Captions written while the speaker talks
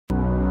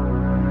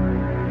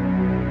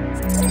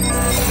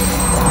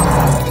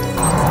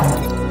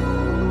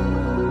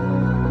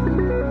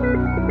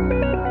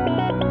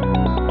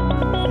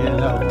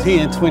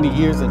10, 20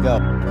 years ago.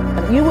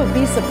 You would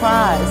be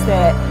surprised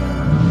at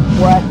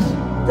what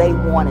they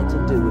wanted to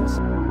do.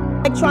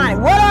 Like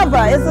trying whatever,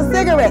 it's a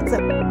cigarette.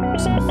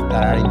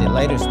 That are in the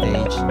later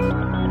stage.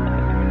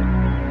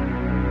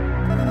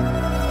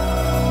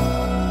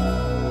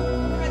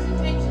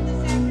 Presentation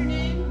this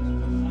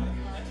afternoon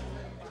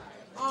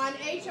on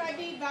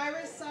HIV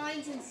virus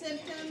signs and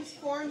symptoms,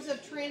 forms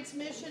of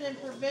transmission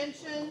and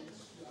prevention,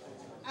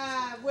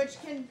 which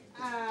can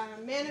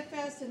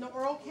manifest in the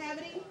oral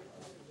cavity.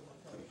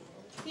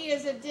 He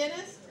is a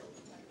dentist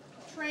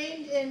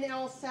trained in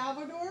El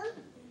Salvador,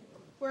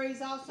 where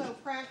he's also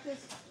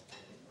practiced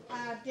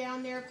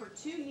down there for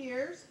 2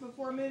 years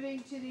before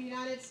moving to the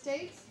United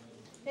States.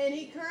 And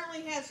he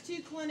currently has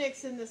 2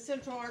 clinics in the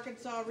Central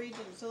Arkansas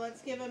region. So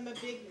let's give him a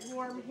big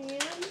warm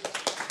hand.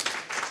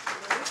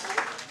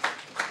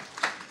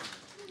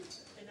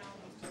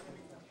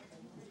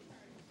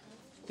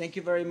 Thank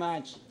you very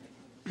much.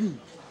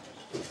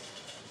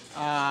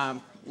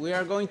 We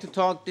are going to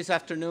talk this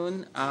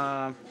afternoon.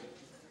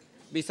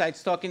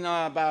 Besides talking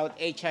about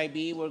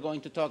HIV, we're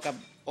going to talk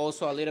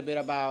also a little bit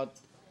about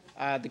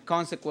the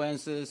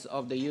consequences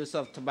of the use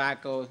of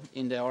tobacco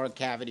in the oral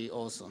cavity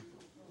also.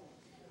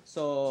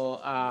 So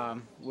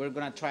we're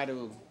going to try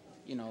to,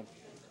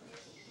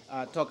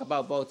 talk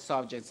about both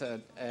subjects,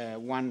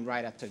 one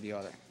right after the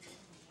other.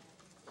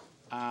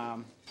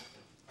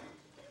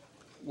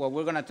 What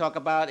we're going to talk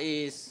about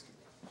is,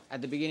 at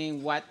the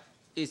beginning, what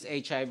is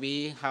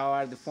HIV, how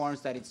are the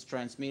forms that it's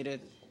transmitted.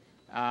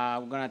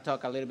 We're going to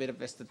talk a little bit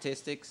of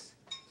statistics.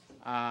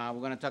 We're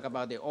going to talk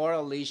about the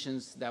oral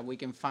lesions that we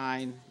can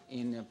find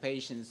in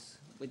patients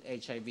with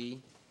HIV.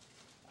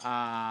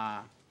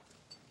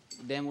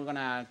 Then we're going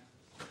to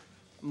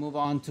move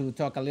on to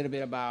talk a little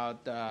bit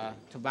about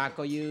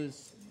tobacco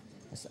use,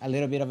 a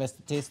little bit of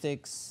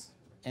statistics,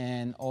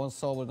 and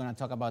also we're going to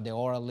talk about the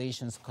oral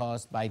lesions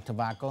caused by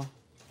tobacco.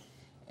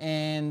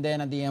 And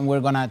then at the end, we're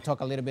going to talk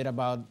a little bit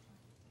about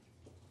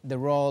the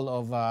role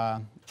of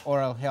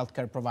oral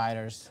healthcare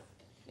providers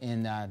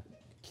in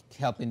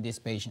helping these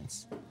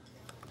patients.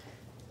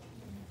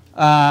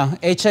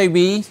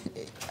 HIV,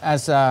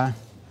 as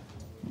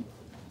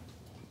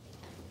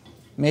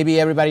maybe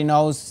everybody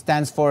knows,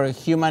 stands for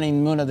human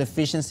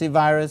immunodeficiency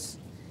virus.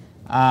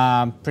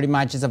 Pretty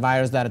much it's a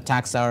virus that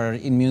attacks our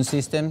immune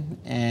system,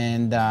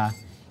 and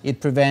it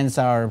prevents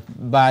our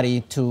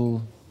body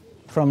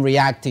from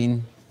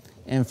reacting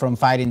and from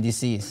fighting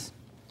disease.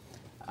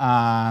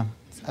 A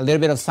little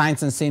bit of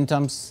signs and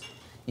symptoms.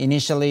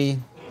 Initially,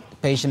 the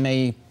patient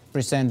may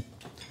present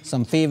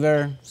some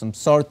fever, some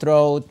sore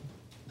throat,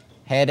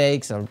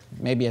 headaches, or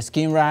maybe a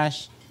skin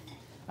rash.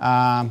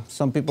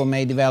 Some people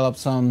may develop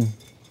some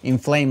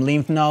inflamed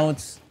lymph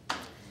nodes.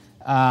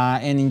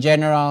 And in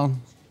general,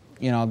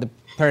 the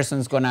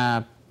person's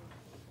gonna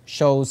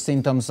show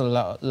symptoms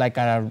like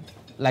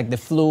the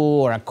flu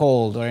or a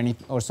cold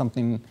or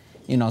something,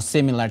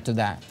 similar to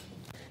that.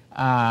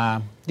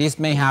 This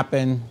may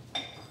happen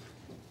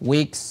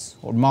weeks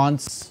or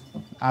months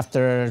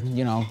after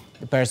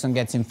the person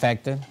gets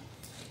infected.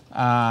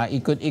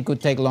 It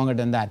could take longer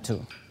than that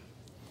too.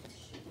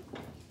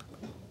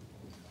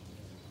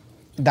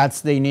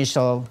 That's the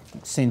initial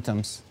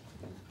symptoms.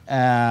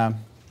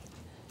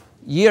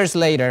 Years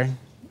later,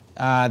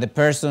 the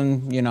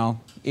person,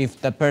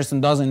 if the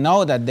person doesn't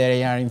know that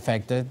they are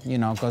infected,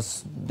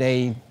 because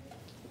they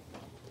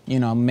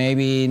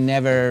maybe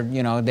never,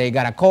 they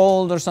got a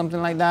cold or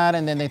something like that,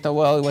 and then they thought,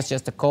 well, it was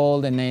just a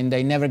cold, and then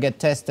they never get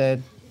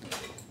tested,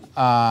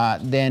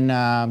 then,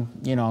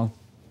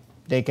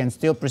 they can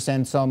still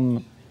present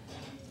some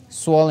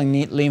swollen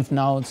lymph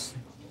nodes,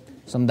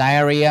 some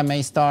diarrhea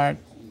may start,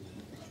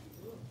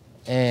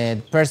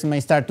 the person may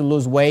start to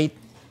lose weight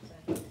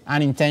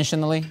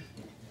unintentionally,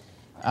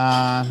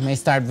 may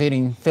start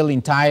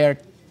feeling tired,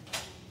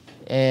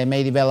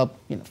 may develop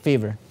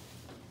fever.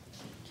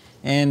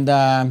 And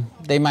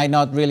they might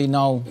not really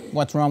know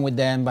what's wrong with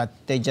them, but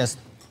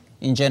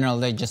in general,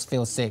 they just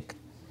feel sick.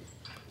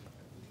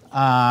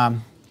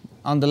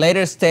 On the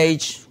later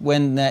stage,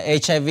 when the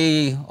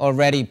HIV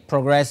already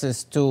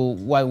progresses to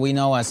what we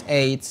know as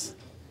AIDS,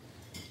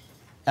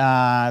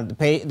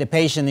 the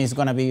patient is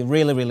going to be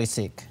really, really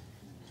sick.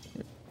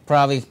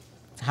 Probably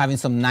having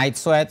some night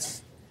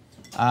sweats,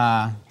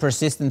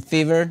 persistent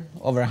fever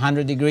over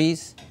 100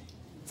 degrees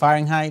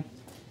Fahrenheit.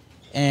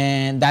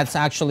 And that's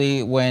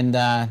actually when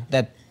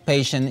that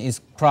patient is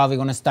probably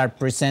going to start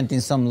presenting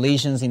some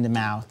lesions in the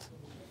mouth.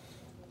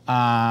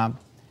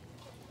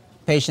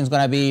 Patient's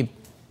going to be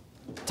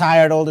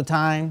tired all the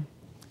time,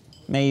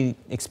 may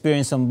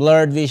experience some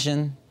blurred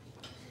vision,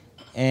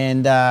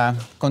 and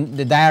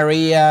the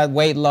diarrhea,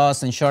 weight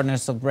loss, and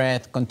shortness of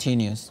breath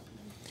continues.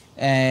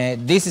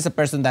 This is a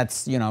person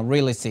that's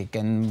really sick,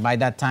 and by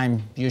that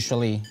time,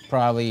 usually,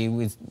 probably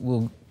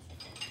will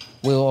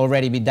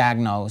already be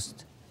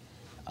diagnosed.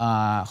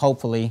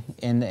 Hopefully,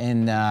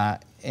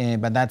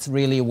 but that's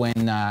really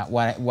when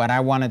what I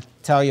want to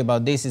tell you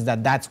about this is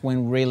that's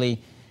when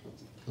really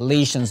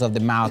lesions of the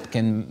mouth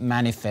can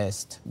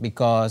manifest,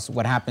 because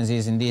what happens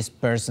is in these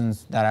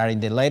persons that are in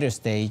the later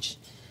stage,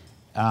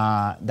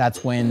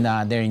 that's when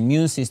their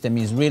immune system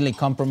is really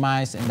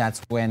compromised, and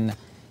that's when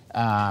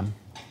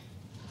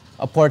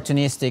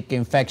opportunistic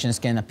infections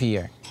can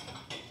appear.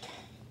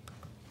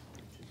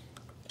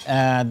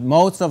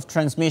 Modes of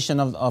transmission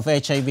of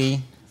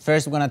HIV.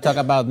 First, we're going to talk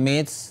about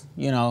myths,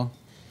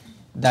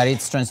 that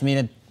it's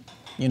transmitted,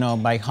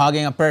 by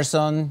hugging a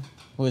person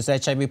who is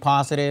HIV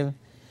positive,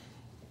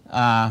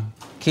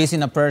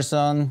 kissing a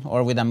person,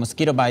 or with a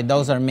mosquito bite.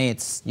 Those are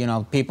myths.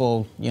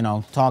 People,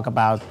 talk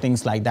about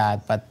things like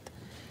that, but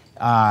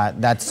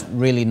that's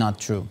really not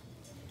true.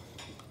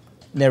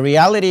 The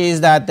reality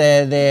is that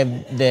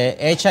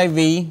the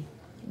HIV,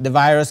 the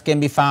virus, can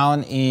be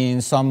found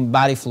in some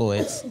body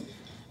fluids,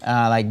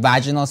 like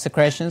vaginal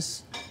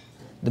secretions,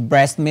 the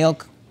breast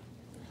milk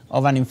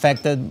of an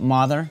infected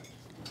mother,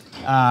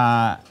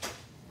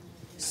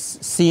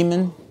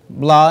 semen,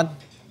 blood,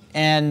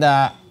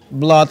 and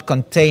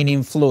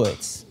blood-containing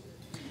fluids.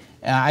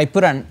 I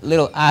put a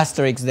little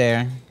asterisk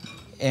there.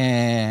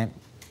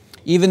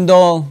 Even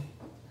though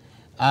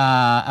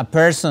a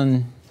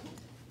person,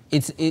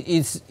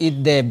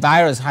 the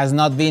virus has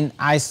not been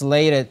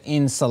isolated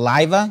in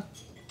saliva,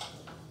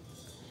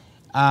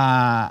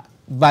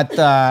 but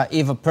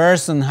if a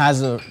person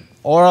has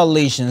oral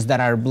lesions that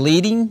are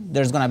bleeding,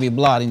 there's going to be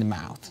blood in the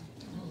mouth.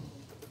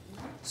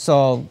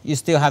 So you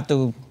still have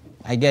to,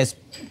 I guess,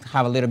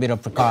 have a little bit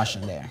of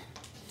precaution there.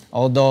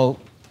 Although,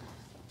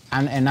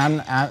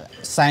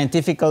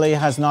 scientifically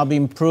has not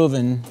been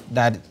proven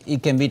that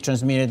it can be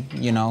transmitted,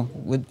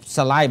 with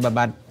saliva.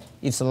 But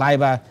if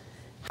saliva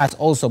has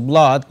also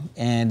blood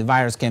and the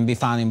virus can be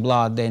found in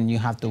blood, then you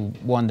have to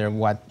wonder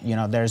what,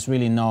 there's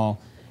really no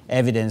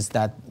evidence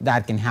that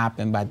that can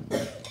happen. But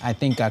I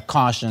think a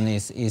caution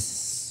is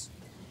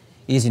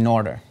in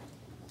order.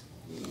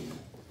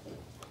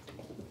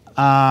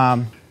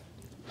 How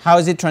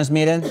is it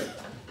transmitted?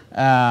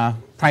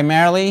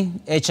 Primarily,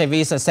 HIV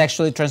is a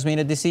sexually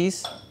transmitted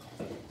disease.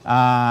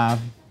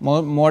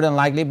 More than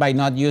likely by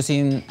not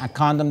using a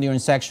condom during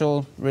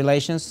sexual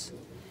relations.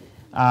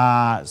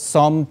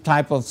 Some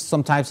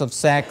types of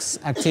sex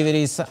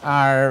activities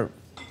are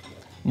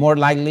more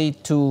likely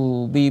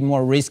to be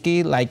more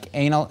risky, like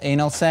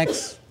anal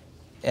sex.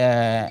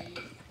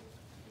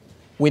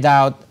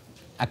 Without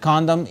a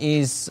condom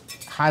has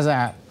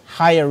a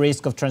higher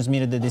risk of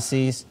transmitting the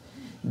disease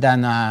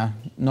than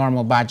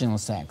normal vaginal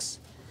sex.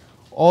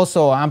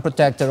 Also,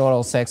 unprotected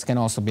oral sex can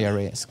also be a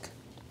risk.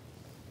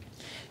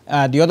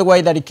 The other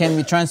way that it can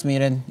be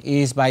transmitted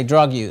is by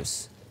drug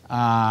use,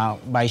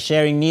 by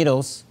sharing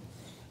needles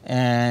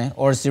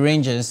or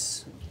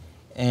syringes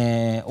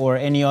or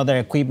any other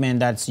equipment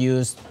that's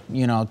used,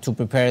 to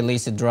prepare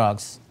illicit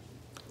drugs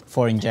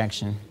for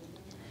injection.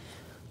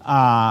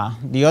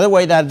 The other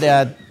way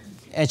that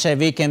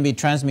HIV can be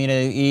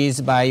transmitted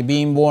is by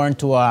being born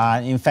to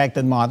an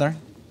infected mother.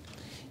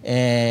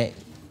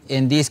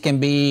 And this can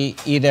be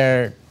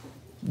either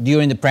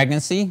during the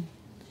pregnancy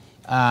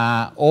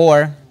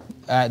or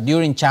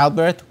during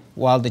childbirth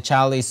while the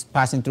child is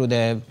passing through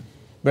the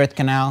birth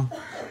canal,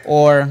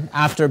 or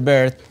after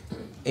birth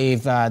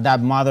if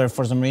that mother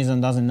for some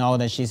reason doesn't know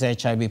that she's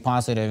HIV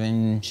positive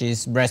and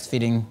she's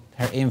breastfeeding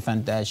her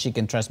infant, she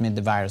can transmit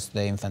the virus to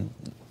the infant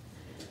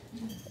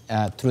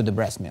through the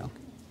breast milk.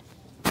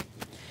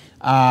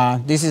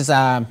 This is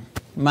a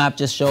map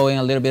just showing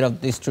a little bit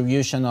of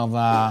distribution of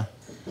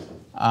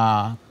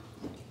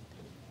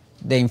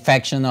the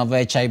infection of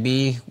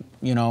HIV,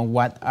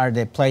 what are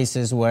the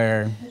places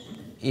where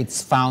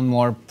it's found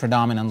more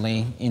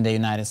predominantly in the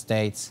United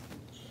States.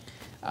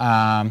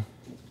 The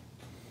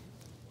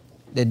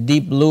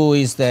deep blue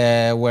is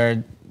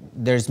where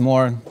there's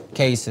more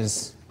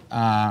cases.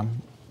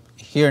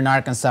 Here in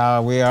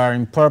Arkansas, we are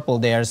in purple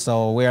there,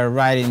 so we are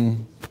right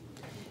in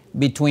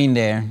between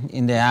there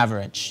in the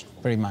average,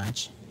 pretty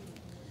much.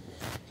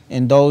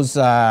 And those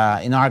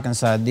in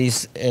Arkansas,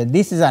 this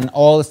is an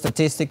old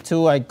statistic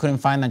too. I couldn't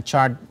find a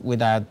chart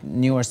with a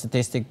newer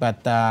statistic, but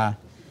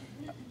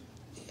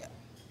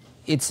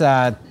it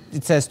says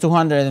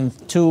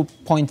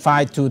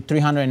 202.5 to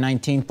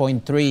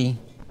 319.3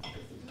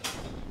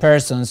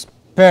 persons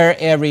per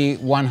every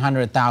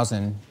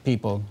 100,000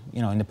 people,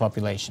 in the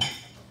population.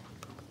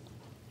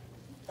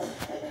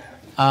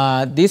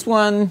 This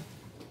one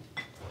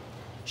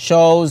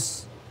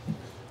shows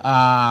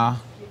how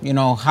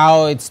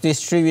it's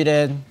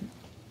distributed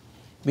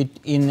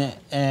in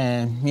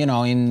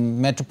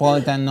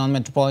metropolitan,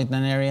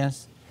 non-metropolitan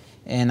areas,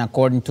 and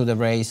according to the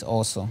race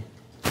also.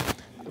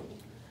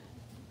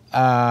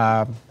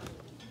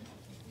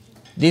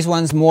 This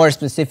one's more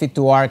specific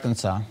to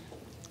Arkansas.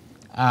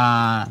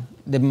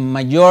 The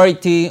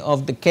majority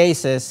of the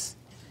cases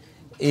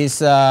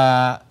is,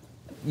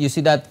 you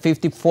see that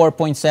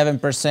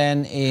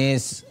 54.7%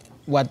 is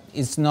what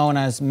is known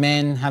as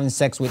men having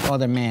sex with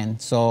other men.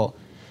 So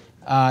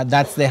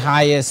that's the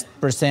highest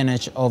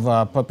percentage of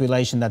a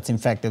population that's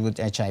infected with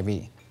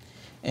HIV.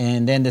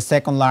 And then the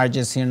second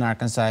largest here in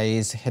Arkansas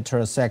is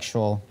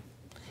heterosexual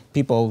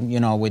people,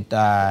 with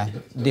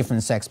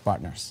different sex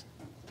partners.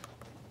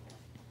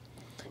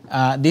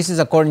 This is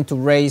according to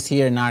race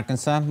here in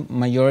Arkansas.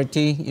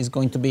 Majority is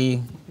going to be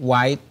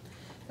white,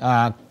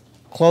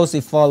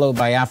 closely followed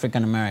by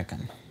African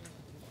American.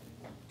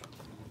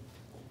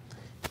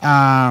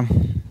 Now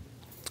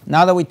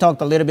that we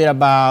talked a little bit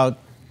about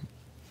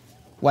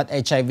what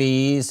HIV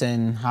is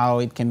and how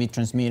it can be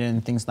transmitted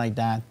and things like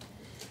that,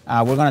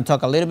 we're going to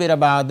talk a little bit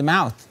about the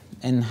mouth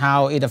and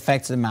how it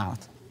affects the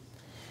mouth.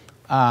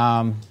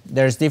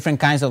 There's different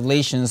kinds of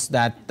lesions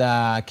that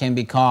can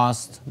be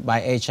caused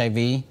by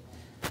HIV.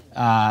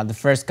 The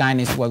first kind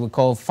is what we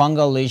call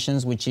fungal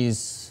lesions, which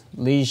is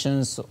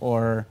lesions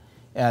or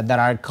that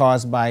are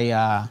caused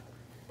by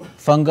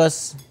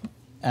fungus,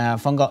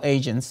 fungal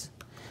agents.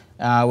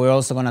 We're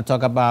also going to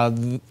talk about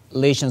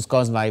lesions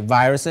caused by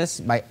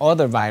viruses, by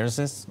other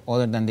viruses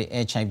other than the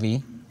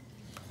HIV.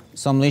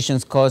 Some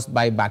lesions caused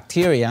by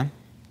bacteria.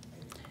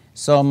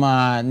 Some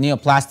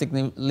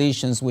neoplastic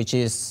lesions, which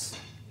is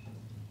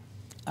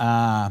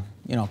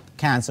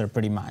cancer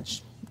pretty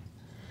much.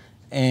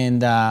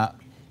 And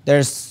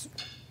there's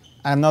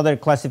another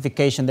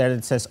classification there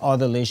that says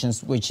other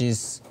lesions, which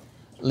is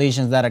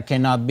lesions that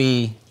cannot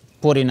be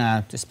put in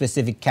a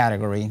specific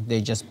category.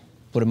 They just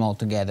put them all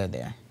together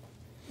there.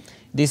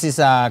 This is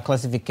a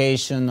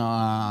classification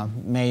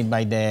made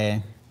by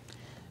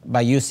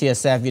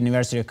UCSF,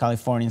 University of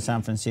California in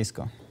San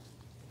Francisco.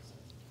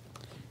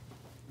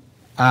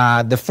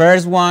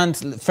 First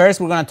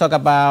we're going to talk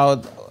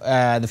about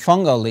the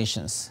fungal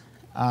lesions.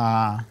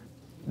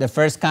 The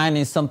first kind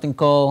is something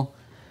called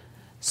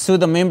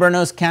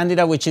Pseudomembranous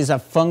candida, which is a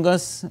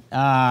fungus.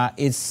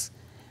 It's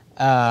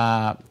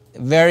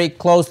very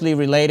closely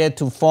related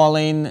to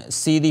falling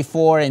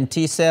CD4 and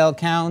T cell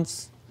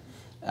counts,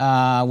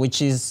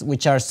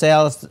 which are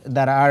cells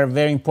that are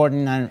very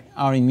important in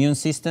our immune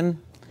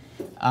system.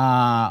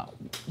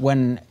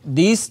 When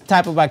this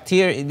type of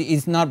bacteria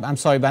is not,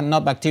 but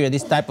not bacteria,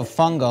 this type of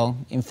fungal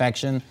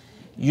infection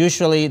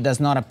usually does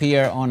not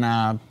appear on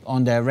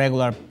the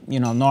regular,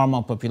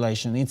 normal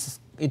population.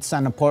 It's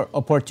an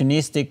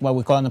opportunistic, what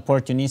we call an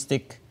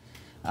opportunistic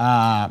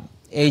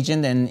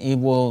agent, and it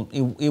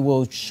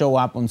will show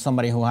up on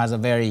somebody who has a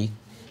very,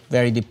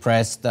 very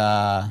depressed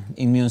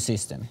immune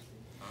system.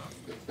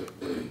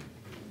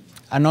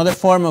 Another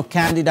form of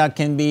candida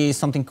can be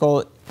something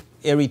called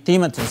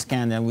erythematous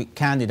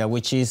candida,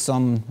 which is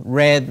some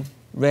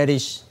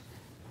reddish.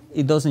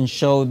 It doesn't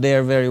show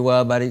there very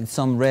well, but it's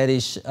some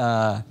reddish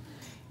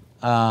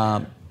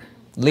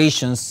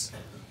lesions.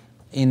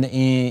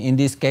 In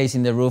this case,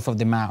 in the roof of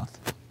the mouth.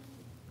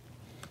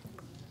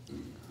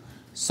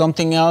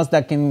 Something else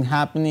that can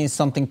happen is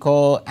something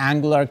called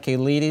angular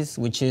cheilitis,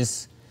 which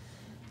is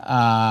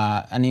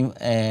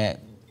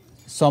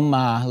some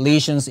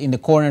lesions in the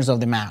corners of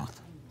the mouth.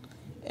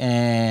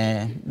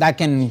 That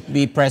can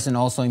be present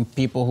also in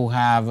people who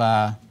have,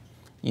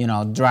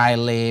 dry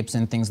lips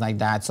and things like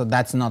that. So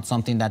that's not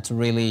something that's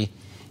really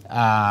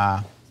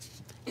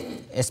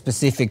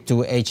specific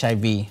to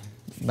HIV,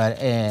 but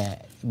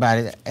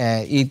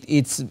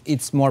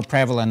it's more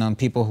prevalent on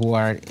people who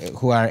are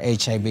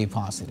HIV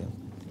positive.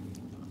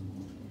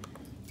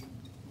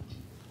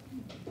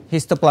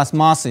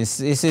 Histoplasmosis.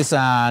 This is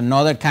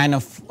another kind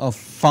of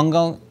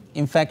fungal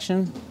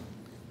infection.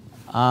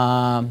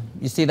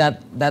 You see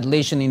that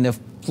lesion in the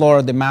floor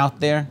of the mouth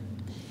there?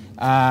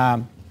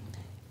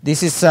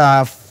 This is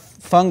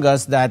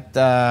fungus that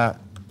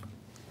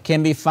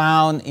can be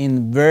found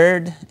in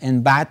bird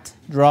and bat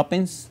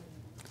droppings.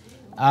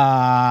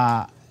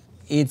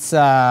 It's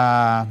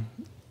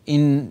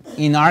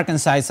in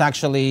Arkansas. It's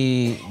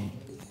actually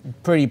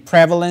pretty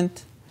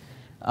prevalent.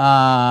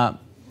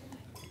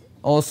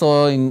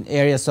 Also in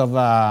areas of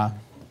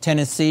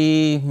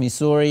Tennessee,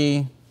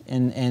 Missouri,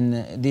 and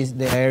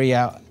the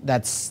area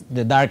that's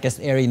the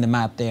darkest area in the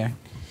map there.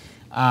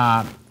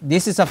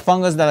 This is a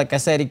fungus that, like I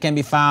said, it can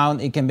be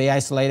found. It can be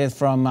isolated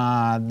from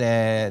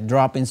the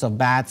droppings of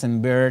bats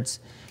and birds,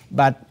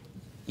 but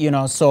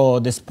so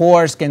the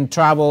spores can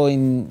travel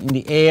in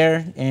the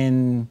air,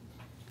 and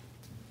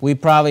we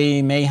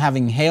probably may have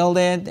inhaled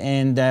it,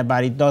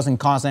 but it doesn't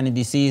cause any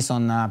disease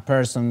on a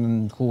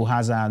person who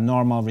has a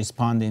normal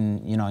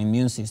responding,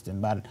 immune system.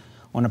 But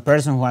on a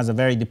person who has a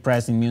very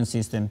depressed immune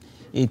system,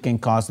 it can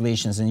cause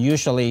lesions. And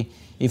usually,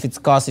 if it's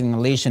causing a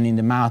lesion in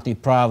the mouth,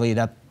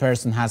 that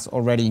person has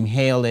already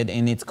inhaled it,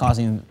 and it's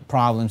causing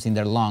problems in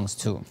their lungs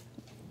too.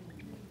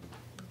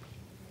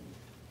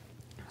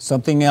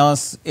 Something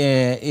else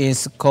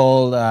is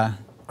called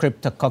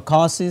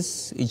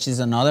cryptococcosis, which is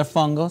another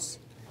fungus.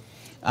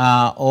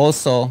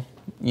 Also,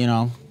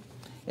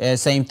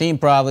 same thing,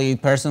 probably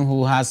person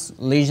who has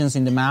lesions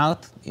in the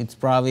mouth, it's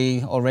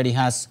probably already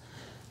has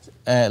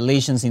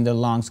lesions in the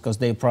lungs because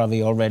they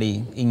probably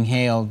already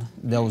inhaled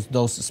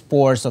those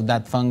spores of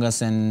that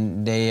fungus,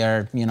 and they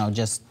are,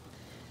 just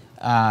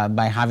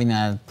by having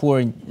a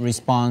poor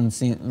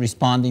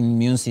responding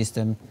immune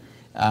system,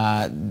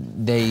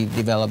 they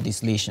develop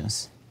these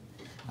lesions.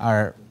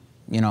 Our,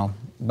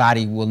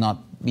 body will not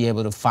be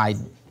able to fight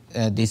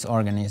these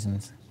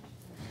organisms.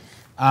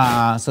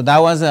 So that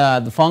was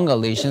the fungal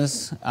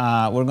lesions.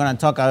 We're going to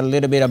talk a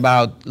little bit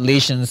about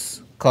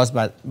lesions caused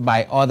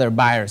by other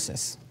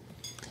viruses.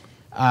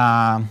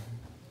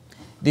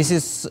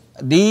 This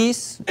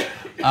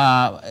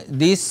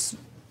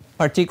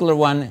particular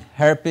one,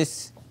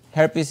 herpes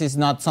is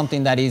not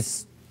something that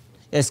is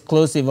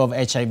exclusive of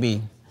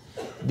HIV.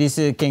 This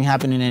can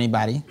happen in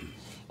anybody.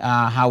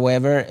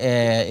 However,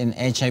 in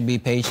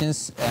HIV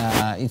patients,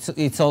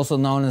 it's also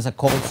known as a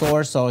cold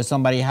sore. So if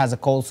somebody has a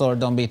cold sore,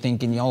 don't be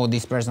thinking, oh,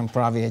 this person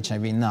probably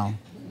HIV. No,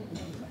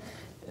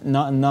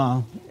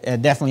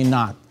 definitely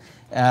not.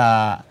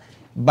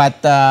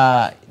 But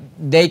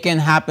they can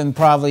happen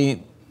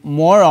probably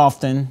more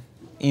often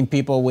in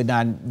people with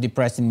a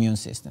depressed immune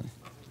system.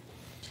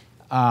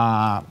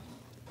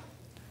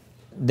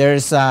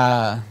 There's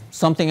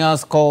something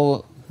else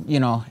called,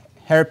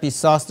 herpes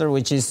zoster,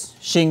 which is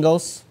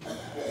shingles,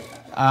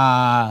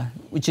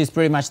 which is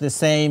pretty much the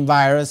same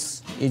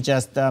virus. It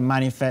just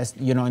manifests,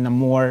 in a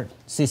more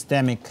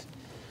systemic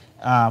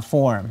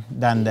form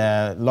than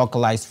the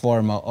localized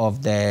form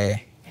of the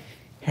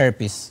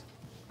herpes.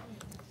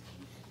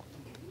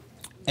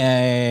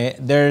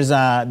 There's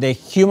the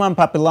human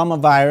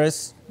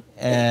papillomavirus,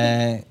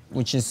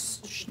 which is,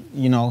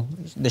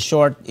 the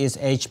short is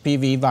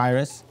HPV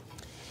virus.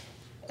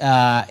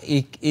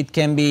 It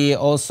can be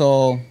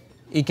also,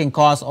 it can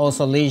cause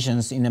also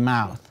lesions in the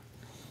mouth.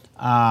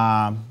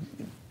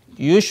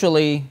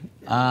 Usually,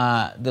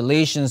 the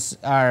lesions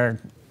are,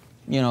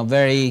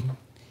 very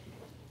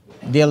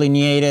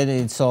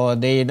delineated, so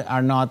they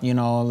are not,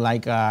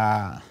 like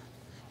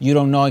you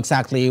don't know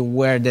exactly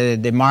where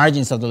the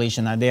margins of the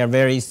lesion are. They are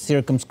very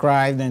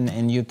circumscribed,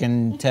 and you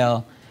can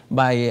tell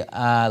by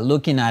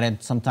looking at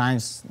it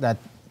sometimes that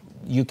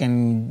you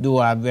can do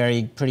a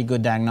pretty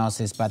good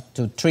diagnosis, but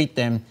to treat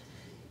them,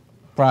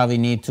 probably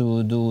need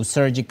to do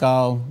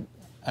surgically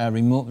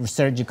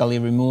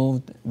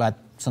removed, but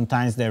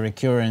sometimes the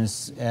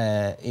recurrence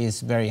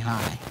is very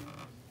high.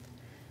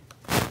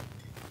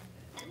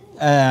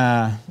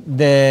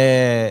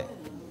 The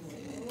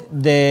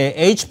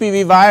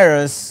HPV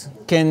virus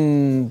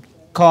can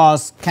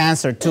cause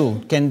cancer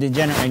too, can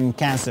degenerate in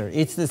cancer.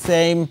 It's the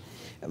same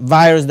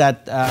virus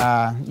that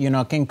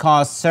can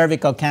cause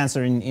cervical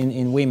cancer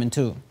in women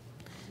too.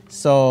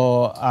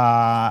 So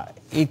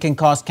it can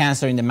cause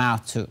cancer in the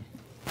mouth too.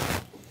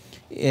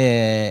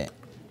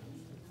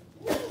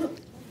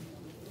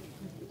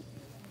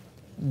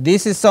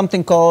 This is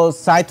something called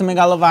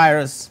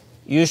cytomegalovirus.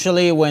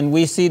 Usually when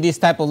we see this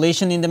type of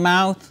lesion in the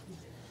mouth,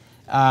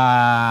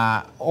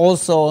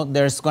 also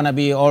there's going to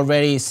be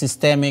already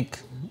systemic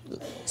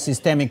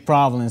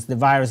problems. The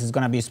virus is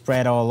going to be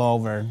spread all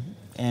over,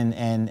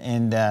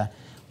 and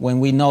when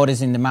we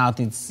notice in the mouth,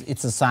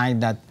 it's a sign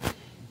that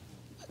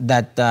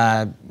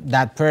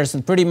that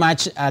person, pretty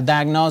much a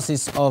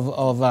diagnosis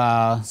of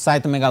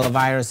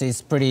cytomegalovirus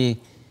is pretty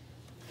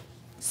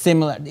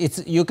similar.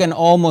 You can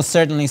almost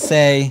certainly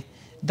say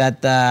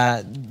that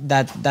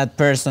that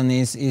person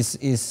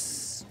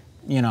is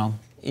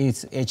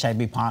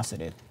HIV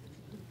positive.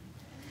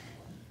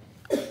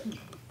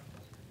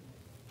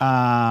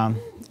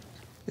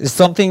 There's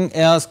something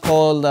else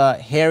called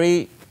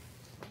hairy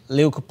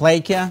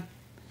leukoplakia.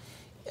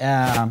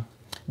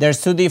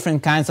 There's two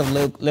different kinds of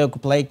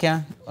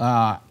leukoplakia.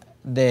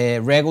 The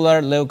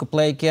regular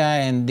leukoplakia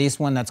and this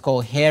one that's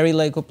called hairy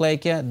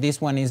leukoplakia.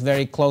 This one is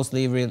very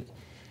closely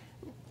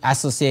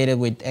associated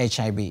with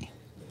HIV.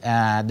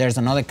 There's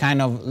another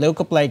kind of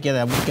leukoplakia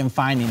that we can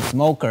find in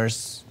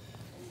smokers,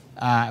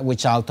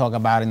 which I'll talk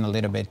about in a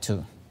little bit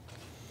too.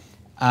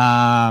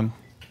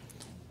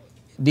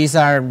 These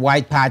are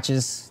white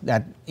patches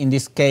that, in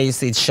this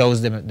case, it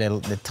shows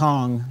the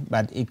tongue,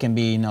 but it can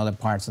be in other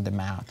parts of the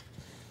mouth.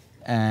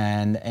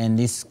 And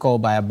this is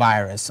caused by a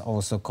virus,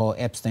 also called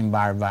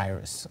Epstein-Barr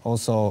virus.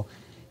 Also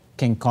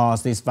can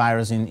cause this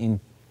virus in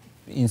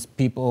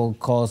people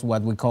cause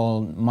what we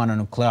call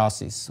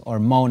mononucleosis, or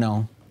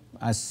mono,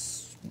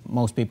 as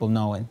most people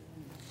know it.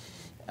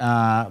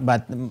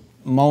 But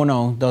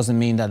mono doesn't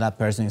mean that that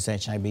person is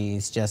HIV.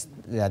 It's just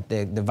that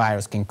the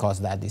virus can cause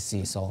that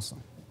disease also.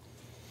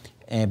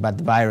 But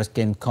the virus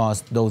can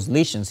cause those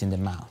lesions in the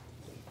mouth.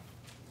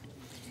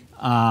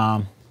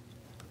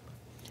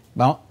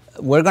 Well,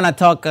 we're going to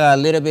talk a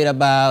little bit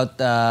about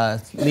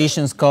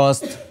lesions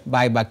caused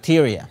by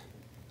bacteria.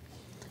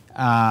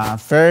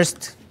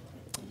 First,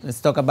 let's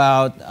talk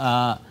about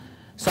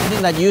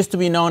something that used to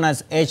be known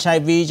as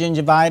HIV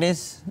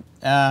gingivitis.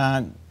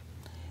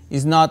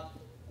 Is not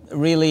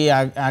really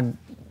a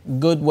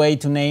good way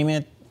to name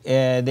it.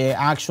 The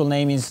actual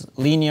name is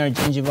linear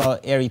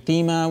gingival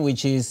erythema,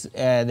 which is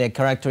the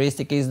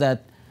characteristic is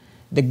that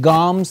the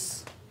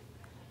gums,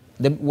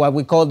 what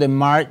we call the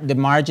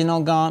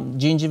marginal gum,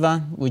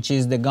 gingiva, which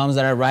is the gums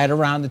that are right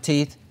around the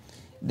teeth,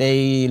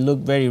 they look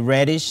very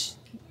reddish.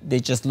 They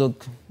just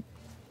look,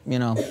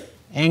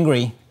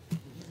 angry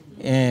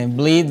and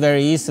bleed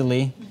very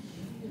easily.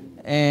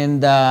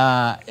 And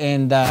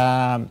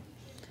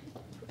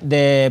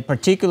the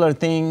particular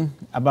thing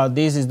about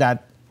this is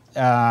that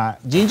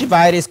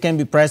gingivitis can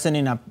be present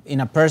in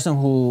a person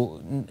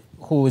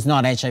who is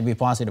not HIV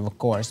positive, of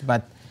course,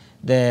 but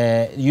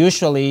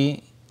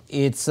usually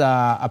it's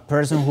a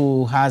person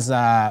who has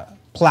a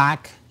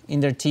plaque in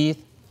their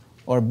teeth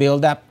or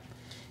buildup.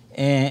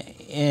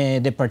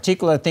 And the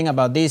particular thing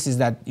about this is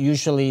that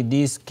usually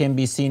this can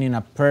be seen in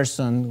a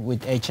person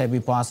with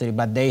HIV positive,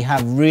 but they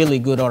have really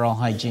good oral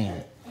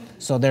hygiene.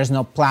 So there's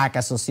no plaque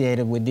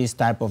associated with this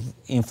type of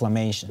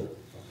inflammation.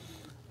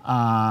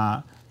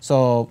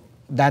 So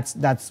that's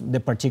the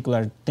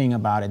particular thing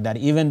about it, that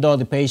even though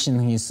the patient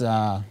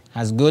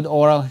has good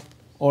oral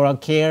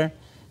care,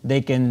 they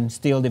can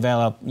still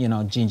develop,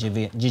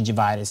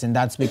 gingivitis, and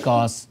that's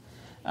because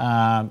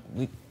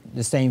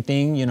the same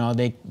thing,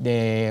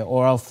 the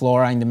oral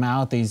flora in the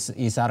mouth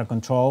is out of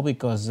control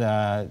because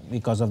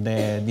of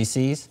the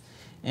disease,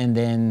 and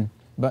then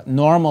but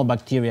normal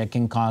bacteria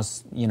can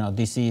cause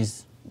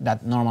disease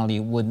that normally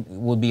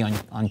would be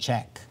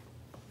unchecked.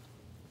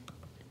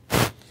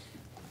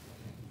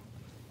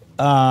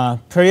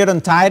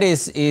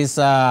 Periodontitis is,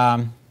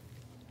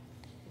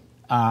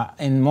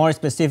 and more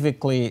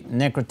specifically,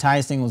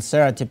 necrotizing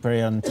ulcerative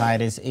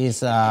periodontitis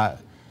is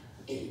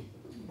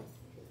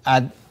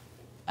an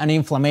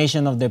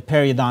inflammation of the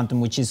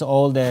periodontum, which is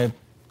all the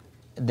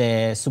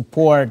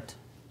support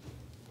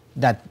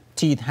that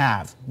teeth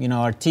have.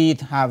 Our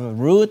teeth have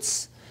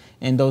roots,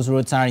 and those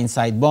roots are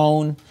inside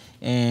bone.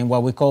 And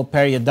what we call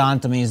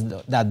periodontum is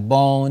that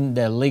bone,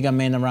 the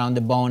ligament around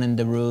the bone and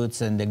the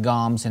roots and the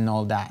gums and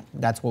all that.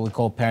 That's what we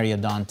call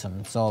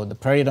periodontum. So the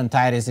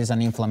periodontitis is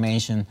an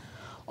inflammation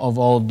of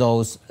all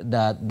those,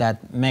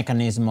 that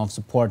mechanism of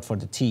support for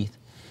the teeth.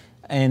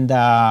 And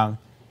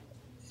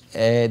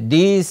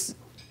this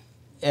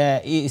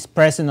is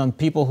present on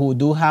people who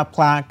do have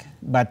plaque,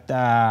 but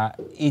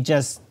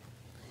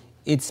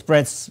it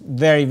spreads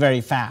very,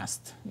 very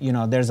fast.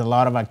 There's a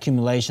lot of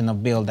accumulation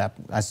of buildup,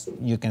 as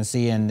you can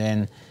see, and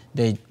then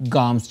the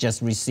gums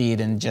just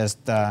recede and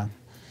just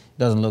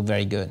doesn't look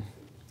very good.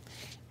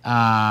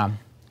 Another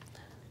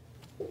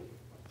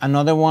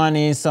one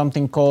is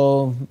something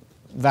called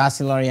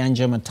vascular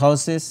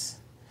angiomatosis.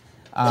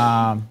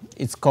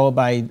 It's caused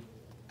by,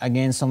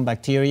 again, some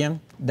bacteria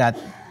that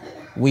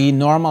we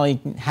normally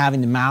have in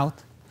the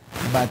mouth,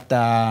 but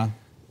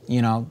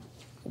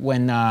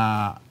when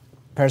a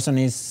person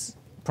is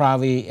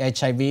probably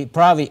HIV,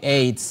 probably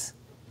AIDS,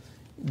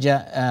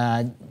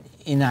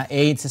 in an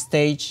AIDS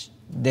stage,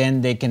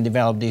 then they can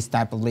develop these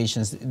type of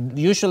lesions.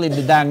 Usually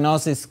the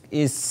diagnosis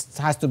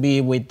has to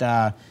be with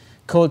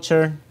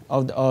culture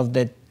of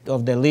the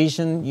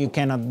lesion. You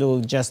cannot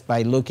do just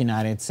by looking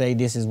at it, say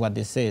this is what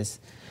this is.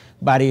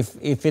 But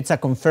if it's a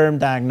confirmed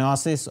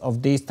diagnosis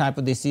of this type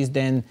of disease,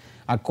 then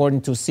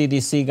according to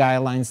CDC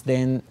guidelines,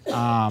 then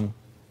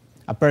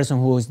a person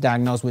who is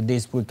diagnosed with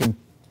this, we can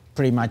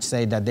pretty much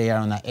say that they are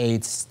on an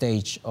AIDS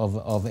stage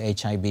of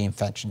HIV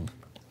infection.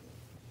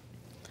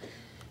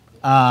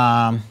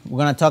 We're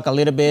going to talk a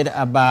little bit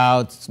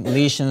about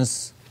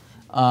lesions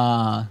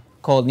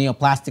called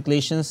neoplastic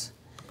lesions.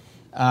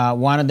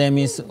 One of them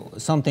is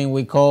something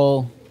we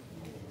call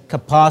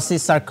Kaposi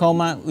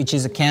sarcoma, which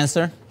is a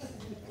cancer.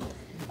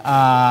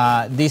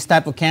 This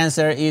type of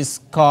cancer is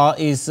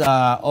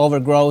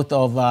overgrowth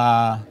of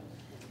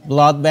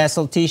blood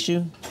vessel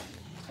tissue.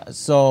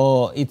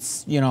 So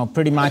it's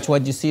pretty much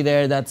what you see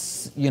there.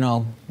 That's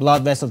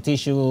blood vessel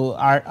tissue,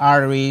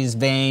 arteries,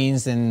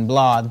 veins, and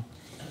blood.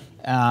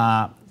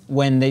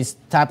 When these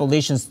type of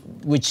lesions,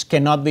 which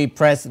cannot be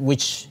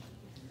which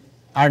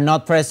are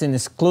not present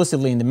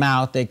exclusively in the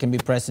mouth, they can be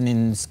present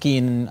in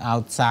skin,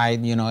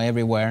 outside,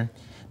 everywhere.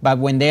 But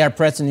when they are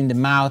present in the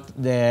mouth,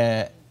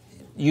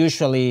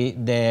 usually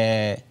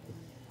the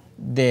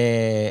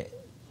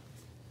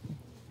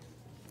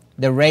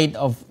rate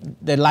of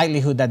the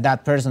likelihood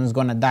that person is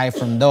going to die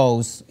from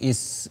those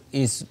is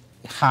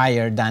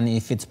higher than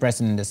if it's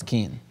present in the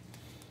skin.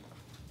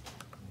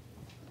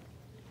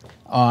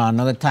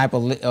 Another type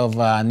of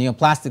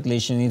neoplastic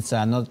lesion, it's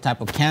another type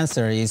of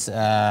cancer, is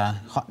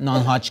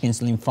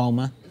non-Hodgkin's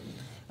lymphoma.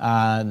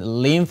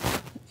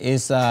 Lymph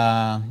is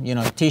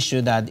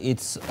tissue that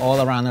it's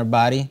all around our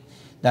body.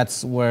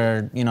 That's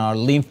where our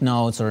lymph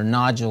nodes or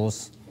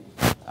nodules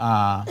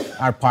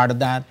are part of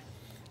that.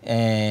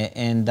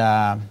 And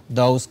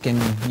those can,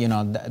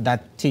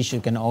 that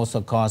tissue can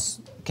also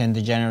can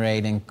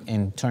degenerate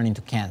and turn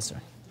into cancer.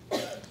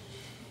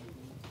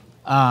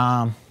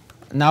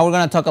 Now we're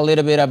going to talk a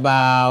little bit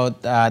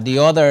about the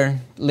other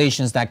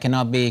lesions that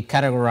cannot be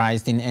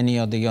categorized in any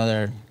of the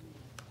other.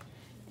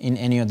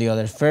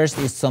 First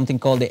is something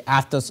called the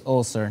aphthous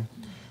ulcer.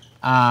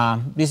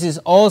 This is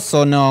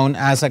also known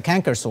as a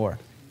canker sore.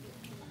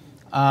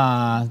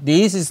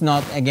 This is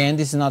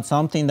not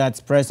something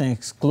that's present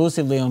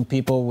exclusively on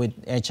people with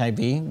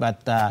HIV,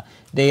 but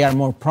they are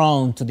more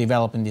prone to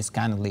developing these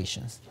kind of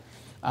lesions.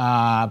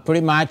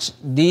 Pretty much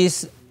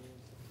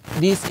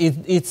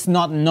it's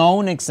not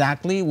known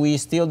exactly. We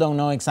still don't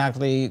know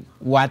exactly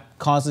what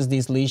causes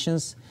these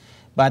lesions,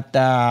 but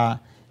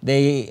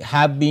they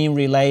have been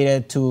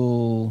related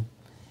to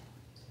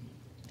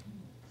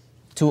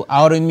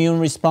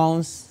autoimmune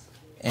response,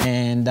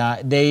 and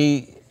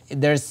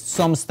there's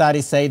some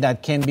studies say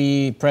that can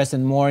be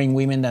present more in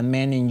women than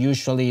men, and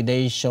usually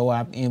they show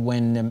up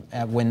when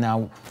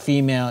a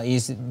female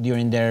is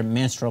during their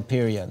menstrual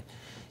period.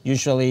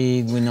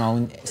 Usually, we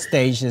know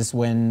stages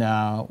when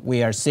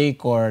we are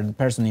sick or the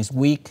person is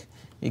weak,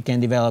 it can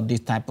develop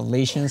these type of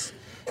lesions,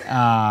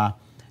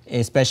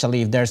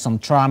 especially if there's some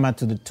trauma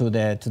to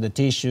the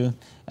tissue.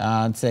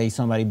 Say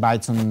somebody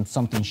bites on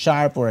something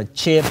sharp or a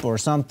chip or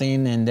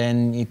something, and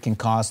then it can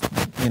cause,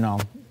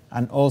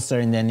 an ulcer,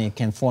 and then it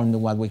can form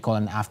what we call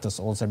an aphthous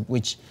ulcer,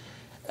 which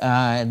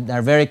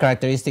are very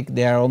characteristic.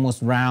 They are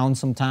almost round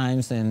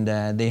sometimes, and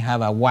they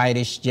have a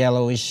whitish,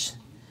 yellowish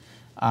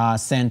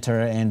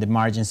center, and the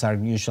margins are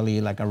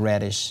usually like a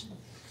reddish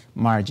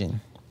margin,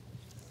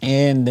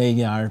 and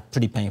they are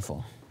pretty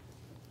painful.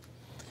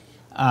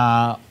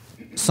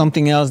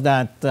 Something else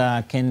that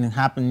can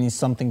happen is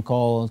something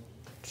called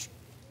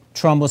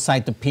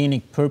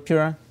thrombocytopenic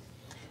purpura.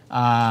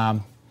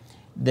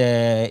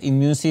 The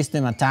immune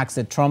system attacks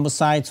the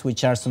thrombocytes,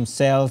 which are some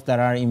cells that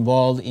are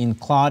involved in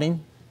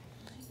clotting,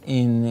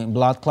 in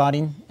blood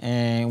clotting.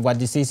 And what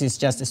this is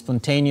just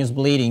spontaneous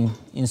bleeding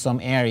in some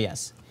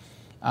areas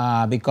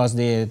because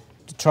the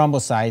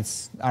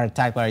thrombocytes are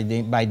attacked by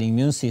the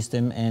immune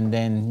system, and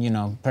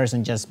then,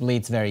 person just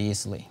bleeds very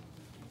easily.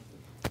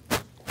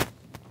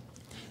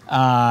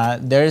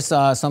 There's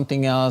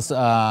something else.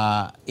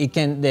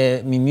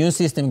 The immune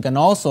system can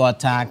also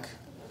attack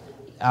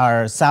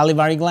our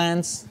salivary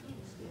glands,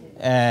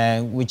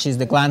 which is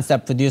the glands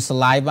that produce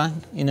saliva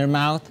in our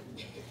mouth.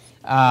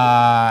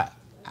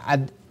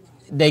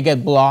 They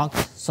get blocked,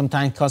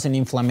 sometimes causing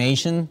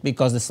inflammation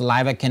because the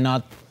saliva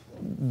cannot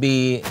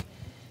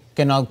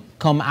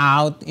come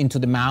out into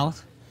the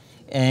mouth.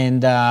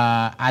 And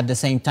at the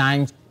same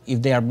time,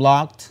 if they are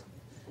blocked,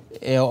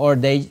 or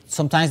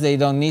sometimes they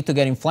don't need to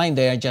get inflamed,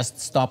 they just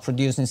stop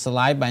producing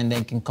saliva, and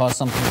they can cause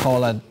something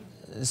called a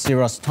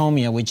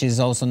xerostomia, which is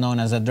also known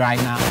as a dry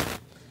mouth.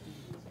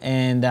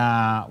 And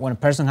when a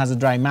person has a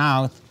dry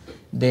mouth,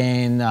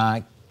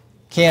 then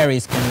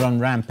caries can run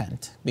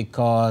rampant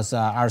because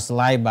our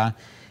saliva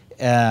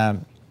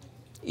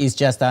is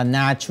just a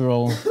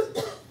natural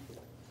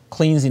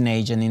cleansing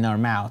agent in our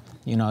mouth.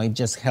 It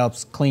just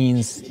helps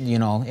cleanse,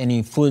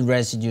 any food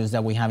residues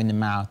that we have in the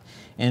mouth.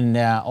 And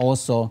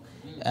also,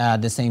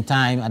 at the same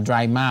time, a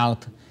dry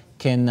mouth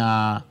can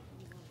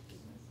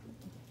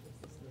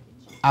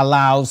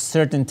allow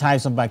certain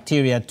types of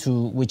bacteria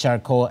which are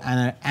called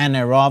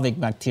anaerobic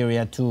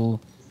bacteria, to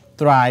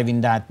thrive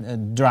in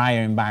that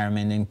drier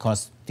environment and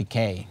cause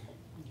decay.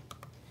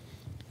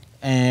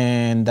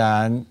 And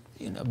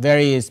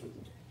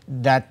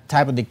that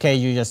type of decay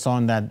you just saw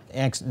in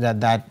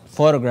that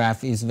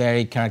photograph is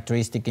very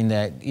characteristic in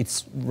that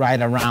it's right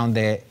around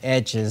the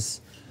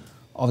edges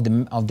of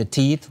the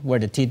teeth, where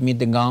the teeth meet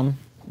the gum.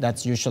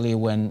 That's usually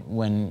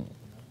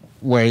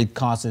where it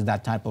causes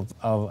that type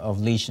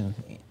of lesion.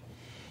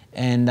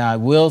 And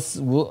we'll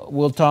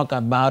talk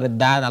about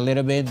that a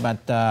little bit,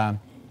 but that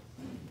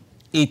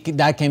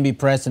can be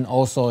present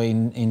also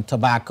in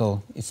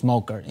tobacco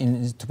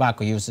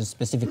users,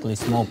 specifically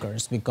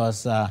smokers,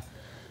 because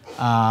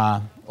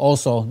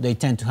also they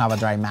tend to have a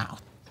dry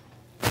mouth.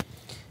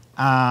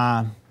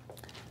 I'm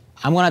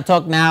going to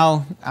talk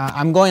now.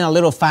 I'm going a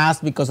little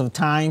fast because of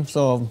time,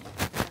 so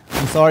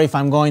I'm sorry if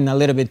I'm going a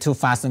little bit too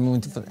fast and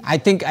moving too fast. I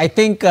think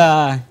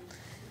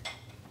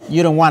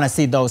you don't want to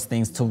see those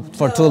things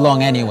for too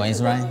long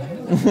anyways, right?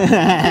 We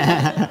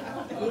have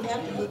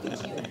to look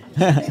at you.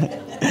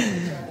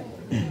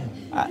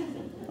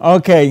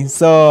 Okay,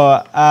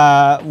 so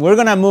we're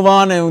going to move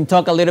on and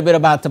talk a little bit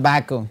about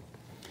tobacco.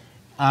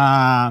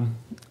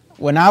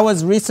 When I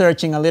was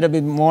researching a little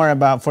bit more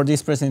for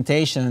this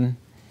presentation,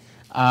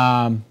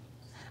 I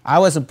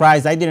was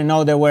surprised. I didn't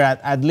know there were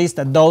at least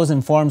a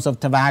dozen forms of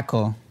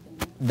tobacco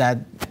that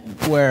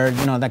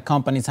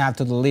companies have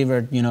to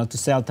deliver, to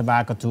sell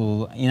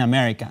tobacco in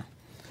America.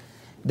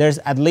 There's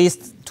at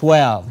least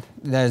 12.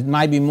 There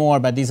might be more,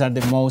 but these are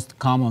the most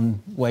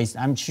common ways.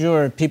 I'm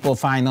sure people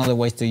find other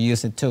ways to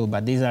use it too,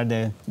 but these are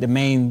the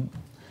main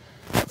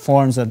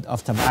forms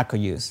of tobacco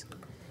use.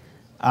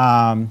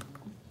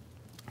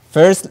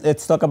 First,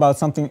 let's talk about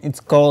something. It's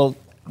called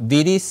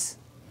vidis.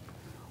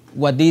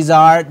 What these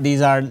are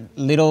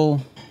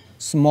little,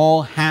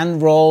 small,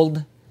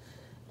 hand-rolled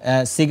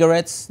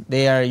cigarettes.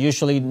 They are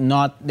usually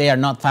not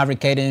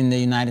fabricated in the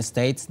United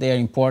States. They are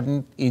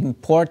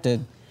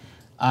imported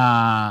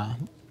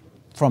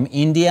from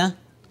India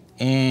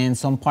and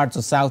some parts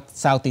of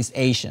Southeast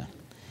Asia.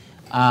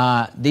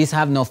 These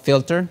have no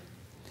filter,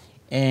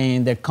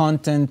 and their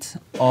content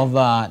of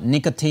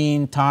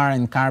nicotine, tar,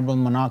 and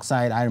carbon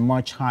monoxide are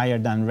much higher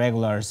than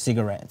regular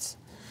cigarettes,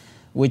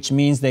 which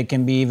means they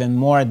can be even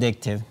more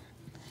addictive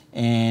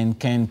and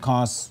can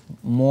cause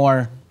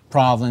more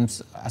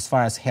problems as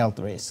far as health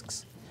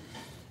risks.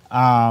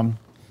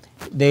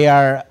 They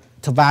are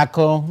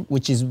tobacco,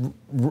 which is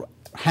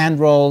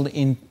hand-rolled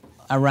in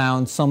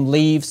around some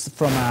leaves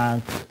from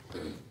a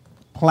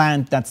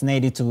plant that's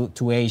native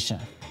to Asia.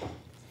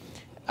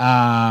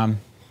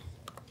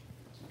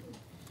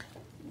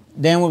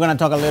 Then we're going to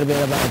talk a little bit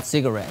about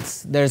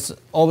cigarettes. There's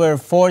over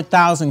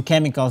 4,000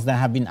 chemicals that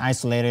have been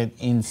isolated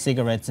in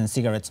cigarettes and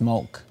cigarette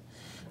smoke.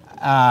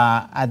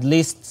 At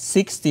least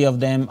 60 of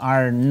them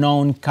are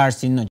known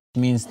carcinogens,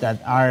 means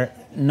that are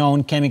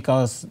known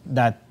chemicals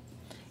that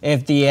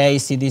FDA,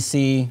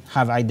 CDC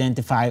have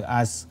identified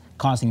as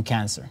causing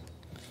cancer.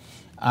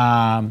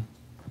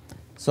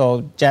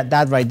 So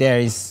that right there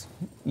is,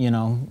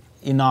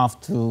 enough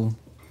to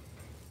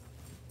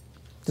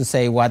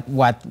say what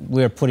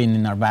we're putting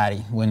in our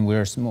body when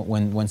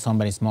when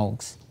somebody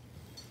smokes.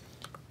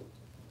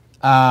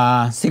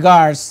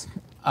 Cigars.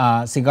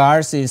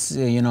 Cigars is,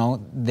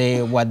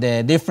 what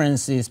the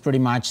difference is pretty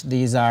much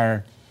these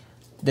are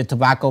the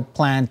tobacco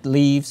plant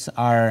leaves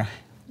are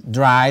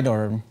dried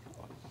or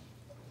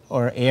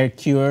air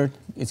cured,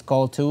 it's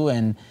called too,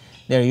 and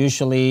they're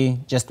usually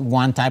just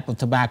one type of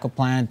tobacco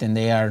plant, and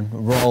they are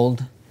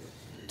rolled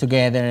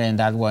together, and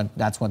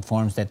that's what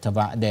forms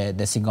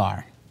the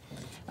cigar.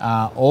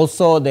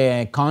 Also,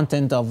 the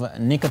content of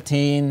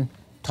nicotine,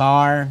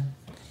 tar,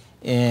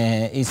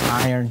 is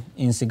higher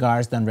in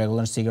cigars than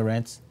regular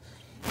cigarettes,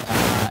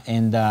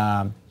 and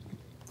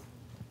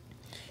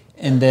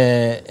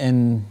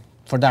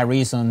for that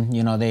reason,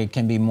 they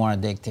can be more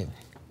addictive,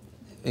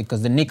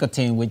 because the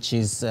nicotine, which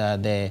is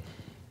the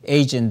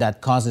agent that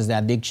causes the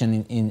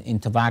addiction in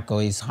tobacco,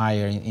 is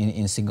higher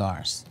in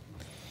cigars.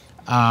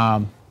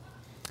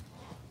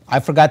 I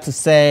forgot to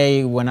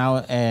say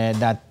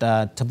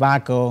that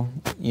tobacco,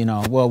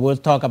 we'll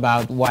talk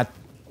about what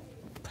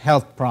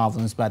health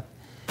problems, but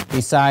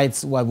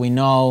besides what we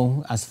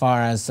know as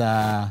far as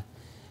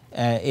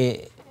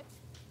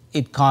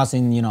it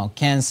causing,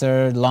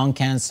 cancer, lung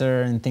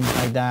cancer, and things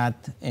like that,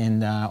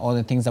 and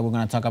other things that we're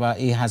going to talk about,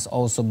 it has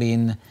also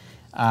been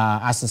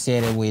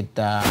associated with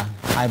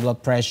high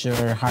blood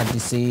pressure, heart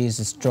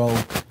disease, stroke,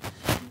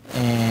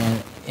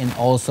 and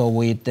also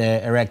with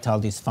erectile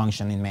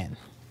dysfunction in men.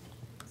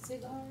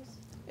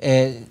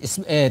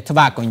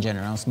 Tobacco in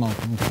general,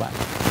 smoking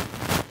tobacco.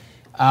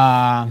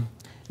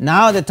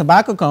 Now the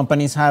tobacco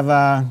companies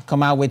have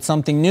come out with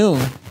something new.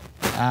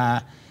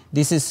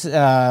 This is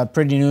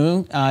pretty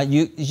new.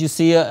 You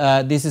see,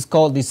 this is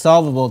called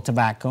dissolvable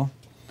tobacco.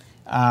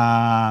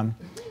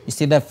 You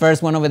see that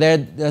first one over there?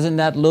 Doesn't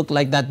that look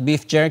like that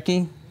beef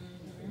jerky?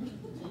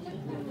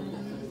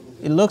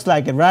 It looks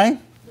like it, right?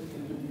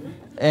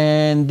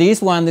 And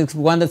this one, the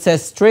one that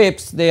says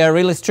strips, they are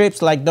really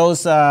strips like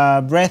those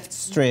breath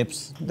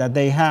strips that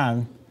they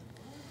have.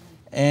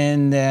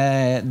 And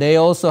they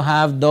also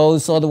have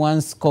those other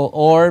ones called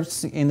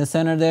orbs in the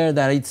center there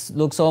that it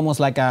looks almost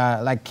like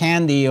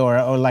candy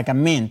or like a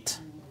mint.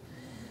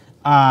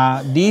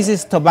 This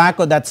is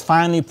tobacco that's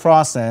finely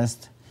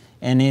processed,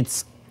 and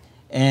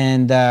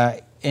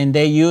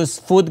they use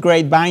food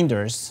grade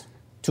binders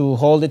to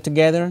hold it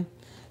together,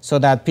 so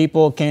that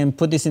people can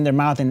put this in their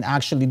mouth and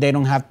actually they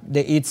don't have,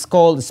 it's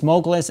called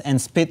smokeless and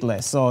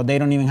spitless, so they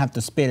don't even have to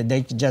spit it.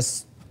 They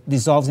just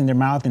dissolves in their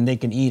mouth and they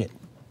can eat it.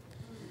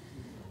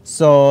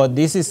 So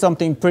this is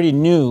something pretty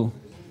new,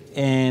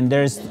 and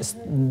there's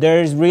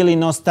really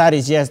no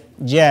studies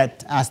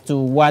yet as to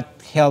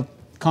what health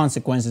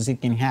consequences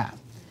it can have.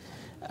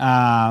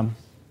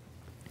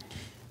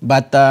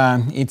 But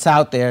it's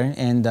out there,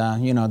 and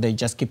they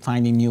just keep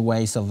finding new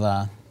ways of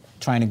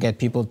trying to get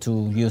people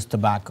to use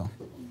tobacco.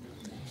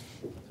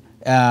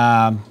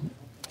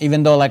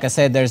 Even though, like I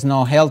said, there's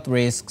no health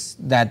risks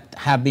that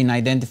have been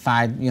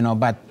identified,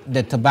 but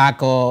the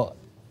tobacco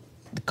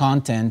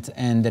content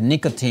and the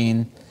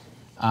nicotine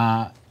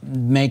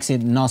makes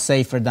it no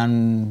safer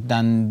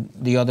than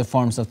the other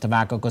forms of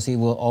tobacco, because it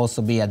will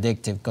also be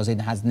addictive because it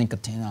has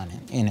nicotine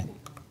in it.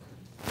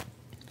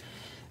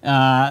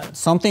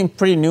 Something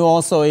pretty new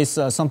also is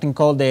something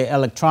called the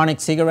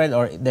electronic cigarette,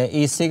 or the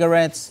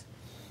e-cigarettes.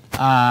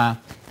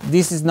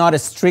 This is not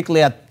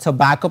strictly a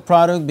tobacco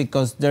product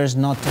because there's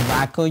no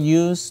tobacco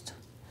used,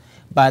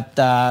 but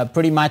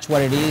pretty much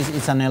what it is,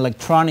 it's an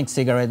electronic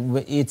cigarette.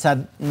 It's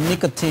a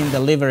nicotine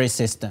delivery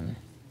system.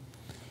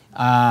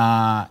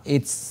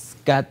 It's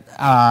got,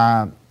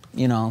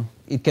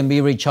 it can be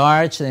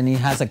recharged, and it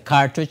has a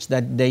cartridge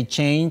that they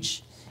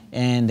change,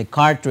 and the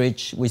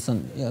cartridge, with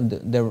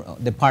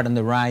the part on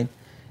the right,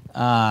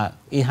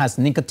 it has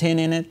nicotine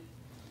in it,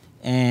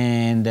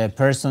 and the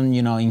person,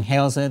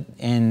 inhales it,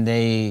 and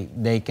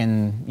they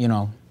can,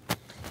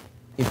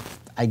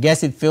 I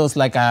guess it feels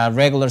like a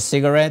regular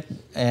cigarette,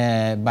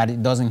 but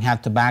it doesn't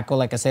have tobacco,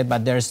 like I said,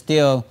 but there's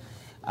still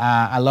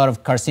a lot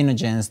of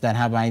carcinogens that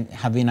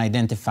have been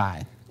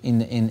identified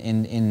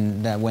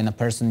when a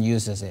person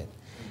uses it.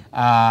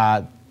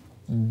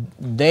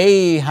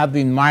 They have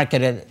been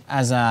marketed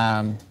as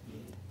an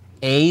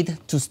aid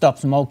to stop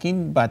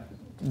smoking, but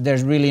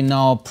there's really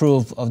no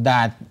proof of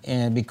that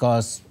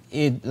because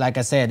like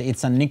I said,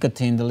 it's a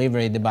nicotine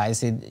delivery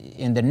device,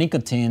 and the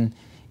nicotine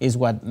is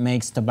what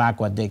makes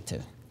tobacco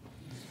addictive.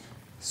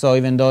 So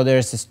even though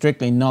there's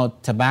strictly no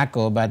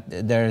tobacco, but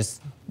there's,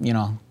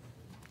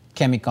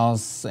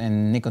 chemicals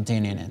and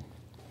nicotine in it.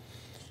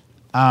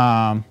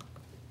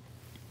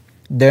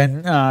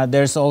 Then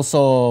there's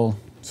also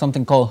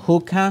something called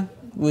hookah.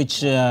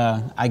 which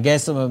I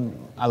guess a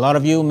lot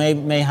of you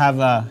may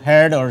have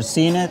heard or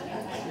seen it.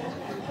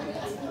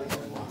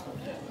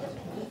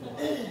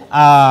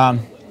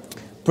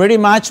 Pretty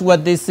much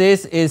what this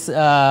is it's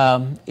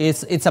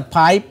a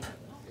pipe.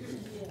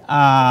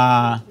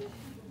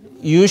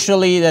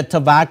 Usually the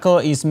tobacco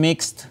is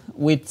mixed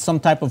with some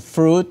type of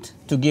fruit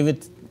to give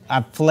it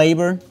a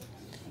flavor.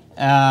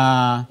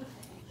 And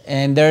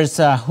there's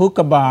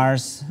hookah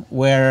bars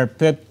where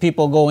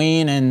people go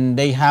in and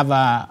they have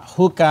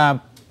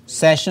hookah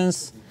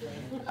sessions.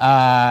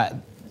 A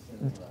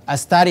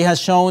study has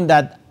shown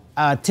that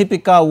a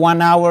typical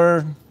 1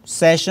 hour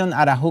session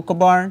at a hookah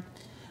bar,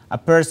 a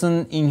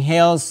person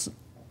inhales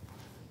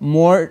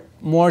more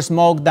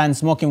smoke than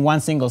smoking one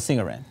single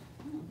cigarette.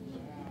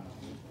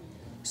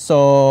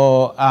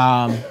 So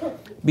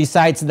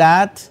besides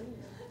that,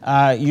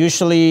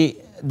 usually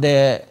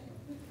the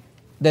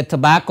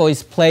tobacco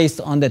is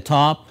placed on the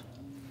top,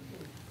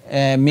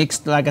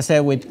 mixed, like I said,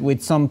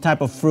 with some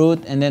type of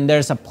fruit, and then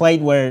there's a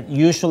plate where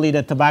usually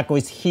the tobacco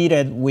is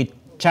heated with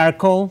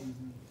charcoal.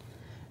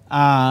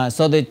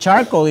 So the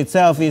charcoal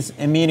itself is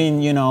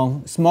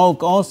emitting,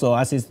 smoke also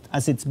as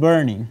it's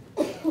burning,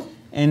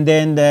 and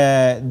then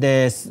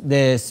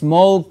the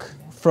smoke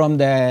from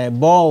the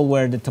bowl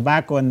where the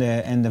tobacco and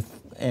the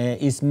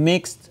is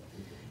mixed.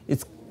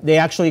 They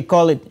actually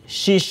call it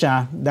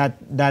shisha.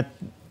 That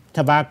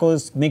tobacco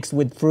is mixed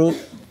with fruit,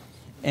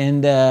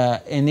 and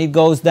it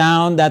goes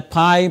down that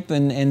pipe,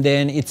 and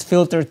then it's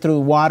filtered through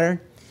water,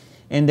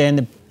 and then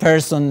the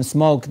person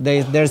smoke.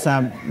 There's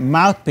a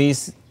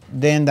mouthpiece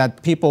then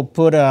that people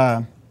put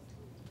in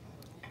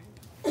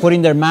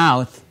their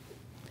mouth,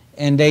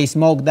 and they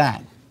smoke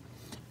that.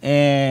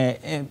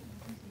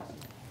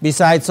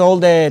 Besides all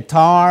the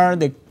tar,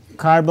 the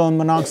carbon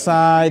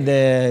monoxide,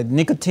 the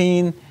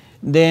nicotine,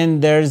 then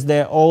there's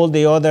all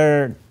the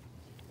other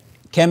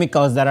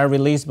chemicals that are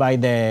released by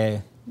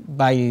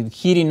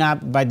heating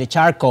up by the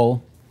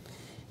charcoal.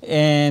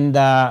 And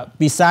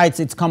besides,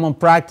 it's common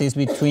practice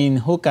between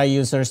hookah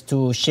users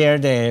to share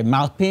the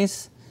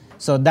mouthpiece.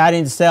 So that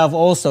in itself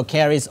also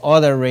carries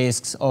other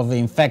risks of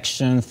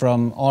infection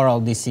from oral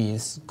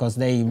disease, because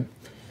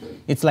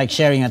it's like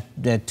sharing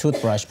the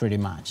toothbrush pretty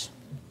much.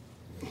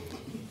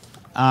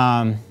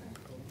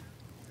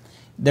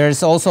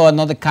 There's also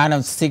another kind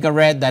of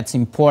cigarette that's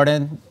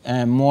imported,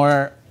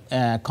 more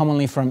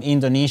commonly from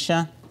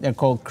Indonesia. They're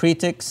called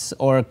kritiks,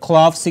 or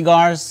clove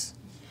cigars,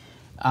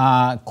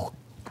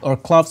 or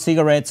clove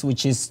cigarettes,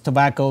 which is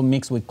tobacco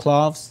mixed with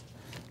cloves,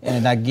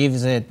 and that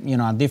gives it,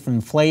 a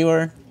different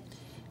flavor.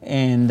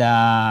 And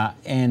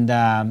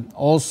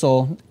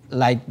also,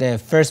 like the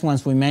first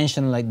ones we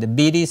mentioned, like the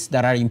bidis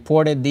that are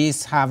imported,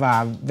 these have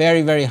a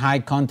very, very high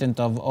content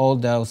of all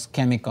those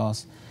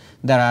chemicals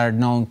that are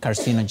known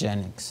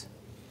carcinogenics.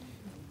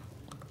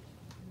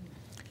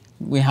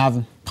 We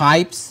have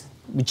pipes,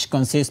 which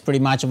consist pretty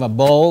much of a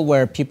bowl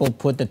where people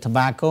put the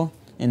tobacco,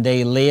 and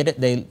they lid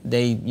the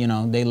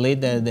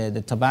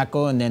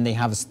tobacco, and then they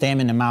have a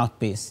stem and a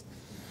mouthpiece.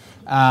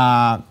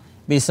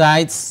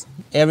 Besides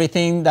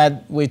everything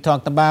that we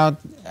talked about,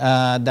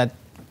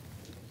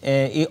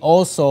 it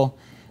also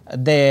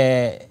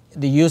the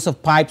use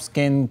of pipes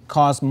can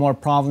cause more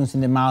problems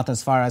in the mouth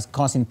as far as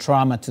causing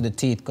trauma to the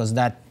teeth, because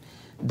that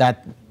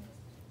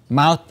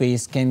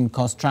mouthpiece can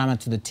cause trauma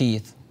to the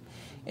teeth.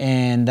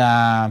 And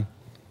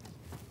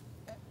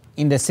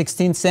in the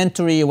 16th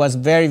century, it was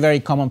very, very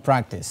common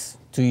practice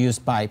to use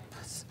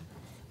pipes,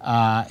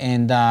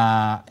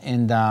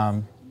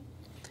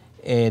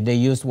 they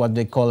used what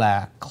they call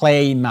a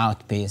clay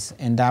mouthpiece,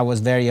 and that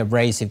was very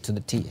abrasive to the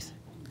teeth.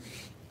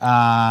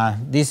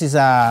 This is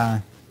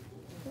a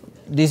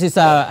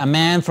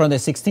man from the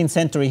 16th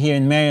century here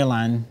in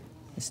Maryland,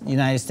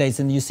 United States,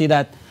 and you see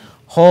that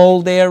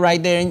hole there,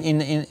 right there,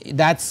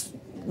 that's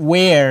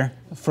wear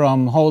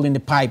from holding the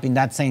pipe in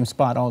that same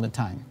spot all the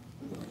time.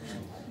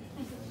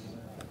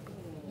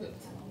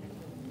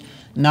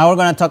 Now we're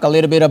going to talk a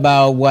little bit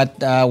about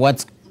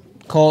what's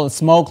called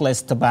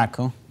smokeless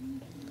tobacco.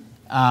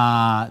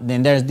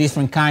 Then there's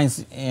different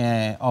kinds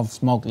of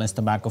smokeless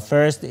tobacco.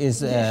 First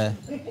is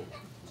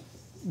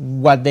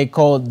what they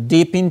call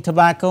dipping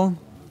tobacco,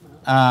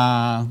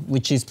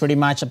 which is pretty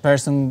much a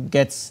person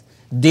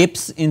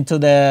dips into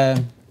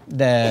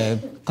the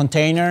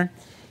container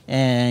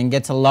and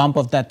gets a lump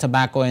of that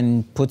tobacco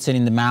and puts it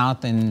in the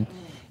mouth, and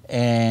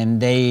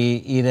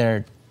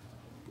they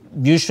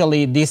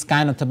usually this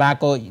kind of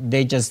tobacco,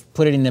 they just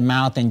put it in the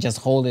mouth and just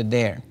hold it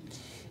there.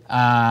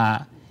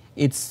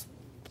 It's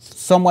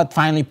somewhat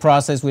finely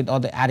processed with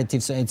other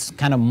additives, so it's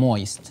kind of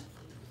moist.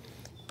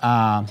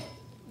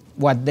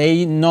 What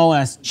they know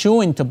as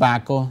chewing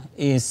tobacco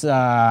is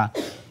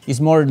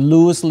more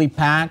loosely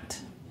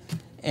packed,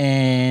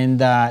 and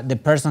the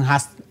person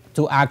has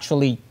to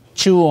actually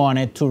chew on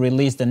it to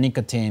release the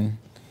nicotine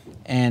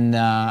and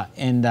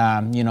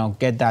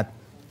get that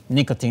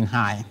nicotine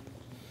high.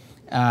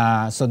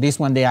 So this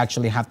one, they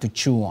actually have to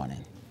chew on it.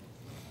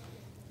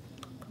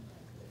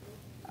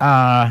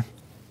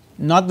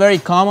 Not very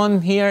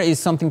common here is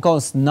something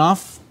called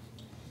snuff.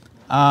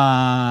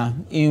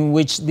 in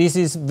which this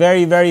is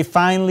very, very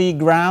finely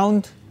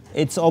ground.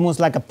 It's almost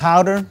like a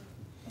powder.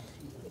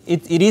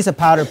 It is a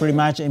powder pretty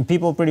much, and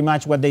people pretty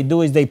much what they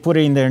do is they put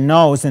it in their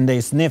nose and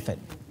they sniff it.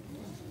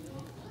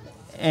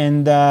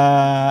 And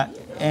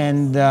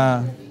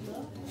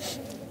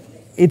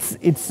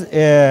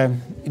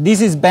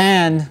this is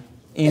banned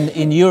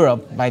in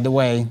Europe, by the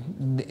way.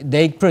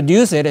 They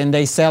produce it and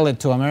they sell it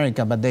to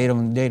America, but they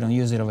don't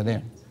use it over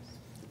there.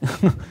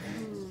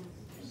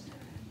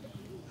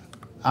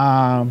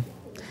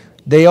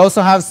 They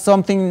also have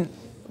something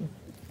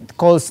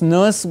called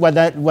snus.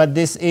 What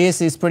this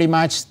is pretty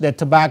much the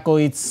tobacco.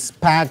 It's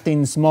packed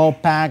in small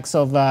packs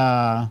of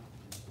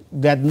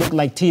that look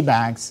like tea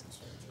bags.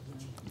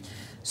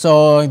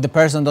 So if the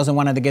person doesn't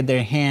want to get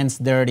their hands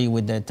dirty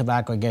with the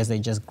tobacco, I guess they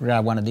just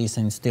grab one of these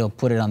and still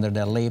put it under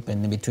their lip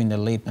and between the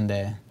lip and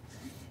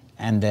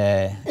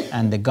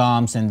the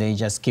gums, and they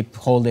just keep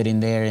hold it in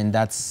there, and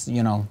that's,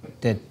 you know,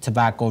 the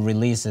tobacco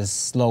releases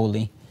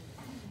slowly,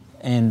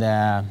 and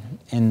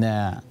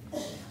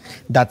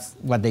that's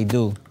what they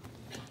do.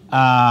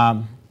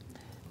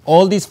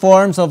 All these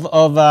forms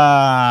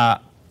of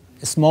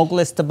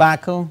smokeless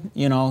tobacco,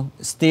 you know,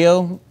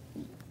 still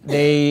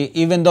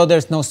even though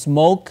there's no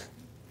smoke,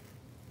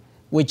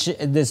 which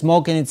the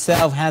smoke in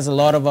itself has a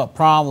lot of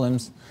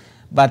problems,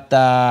 but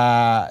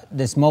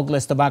the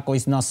smokeless tobacco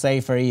is not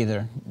safer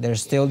either.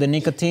 There's still the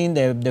nicotine,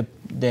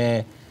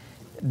 the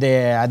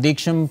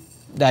addiction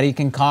that it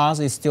can cause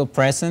is still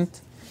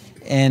present,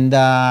 and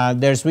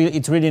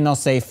it's really not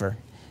safer.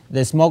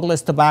 The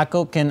smokeless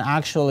tobacco can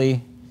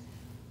actually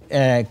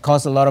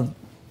cause a lot of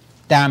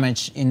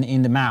damage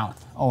in the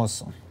mouth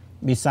also,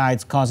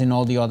 besides causing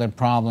all the other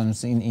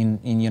problems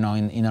in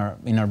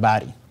our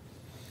body.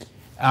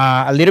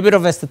 A little bit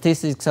of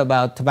statistics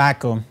about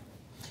tobacco,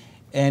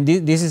 and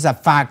this is a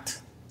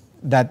fact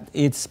that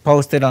it's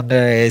posted on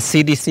the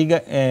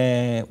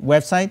CDC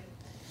website.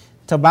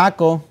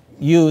 Tobacco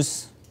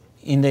use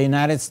in the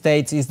United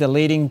States is the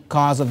leading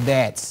cause of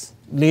deaths,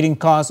 leading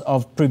cause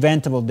of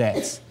preventable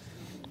deaths.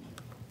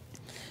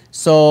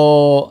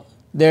 So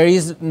there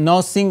is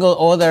no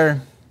single other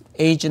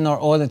agent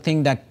or other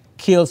thing that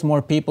kills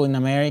more people in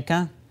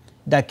America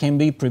that can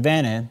be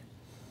prevented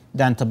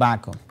than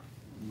tobacco.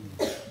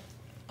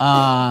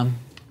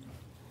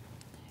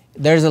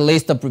 There's a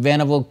list of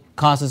preventable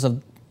causes of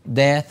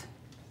death.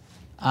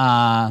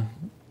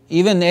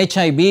 Even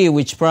HIV,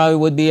 which probably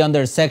would be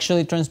under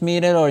sexually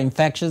transmitted or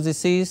infectious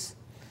disease,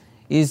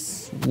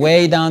 is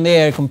way down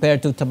there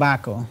compared to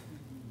tobacco.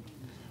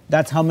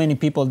 That's how many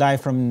people die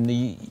from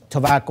the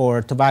tobacco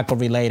or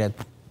tobacco-related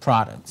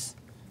products.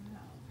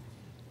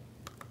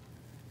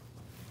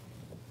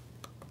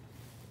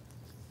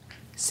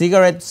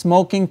 Cigarette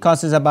smoking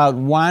causes about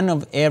 1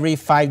 of every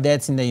 5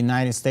 deaths in the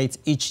United States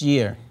each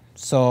year.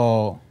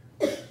 So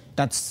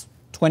that's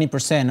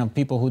 20% of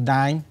people who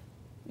die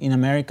in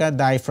America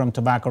die from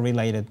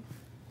tobacco-related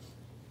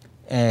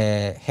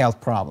health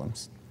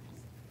problems.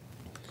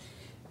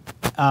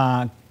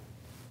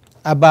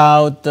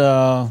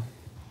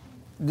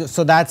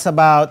 So that's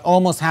about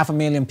almost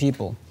 500,000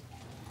 people,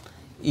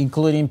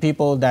 including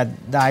people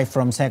that die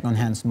from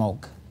secondhand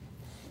smoke,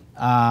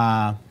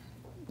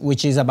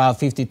 which is about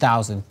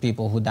 50,000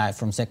 people who die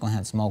from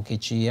secondhand smoke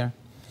each year.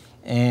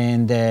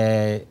 And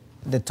the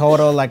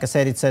total, like I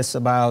said, it says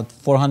about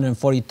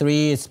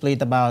 443. It's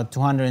split about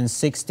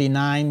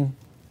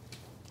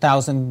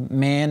 269,000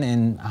 men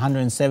and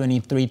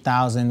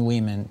 173,000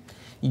 women.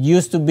 It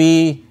used to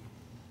be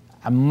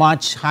a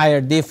much higher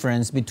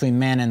difference between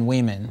men and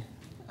women.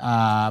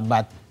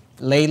 But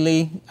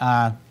lately,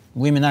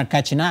 women are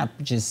catching up,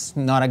 which is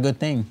not a good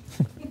thing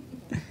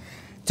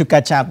to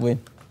catch up with.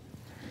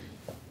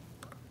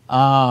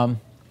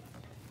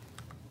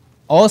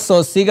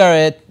 Also,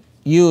 cigarette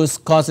use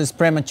causes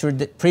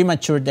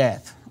premature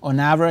death. On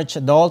average,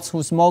 adults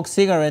who smoke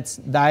cigarettes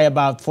die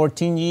about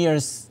 14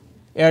 years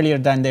earlier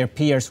than their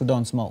peers who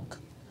don't smoke.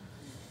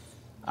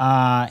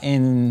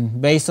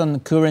 And based on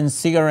current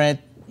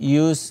cigarette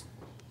use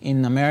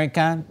in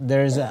America,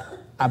 there's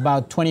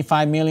about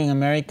 25 million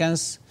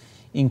Americans,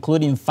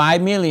 including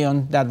 5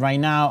 million that right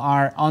now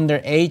are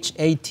under age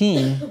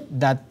 18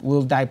 that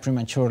will die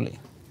prematurely.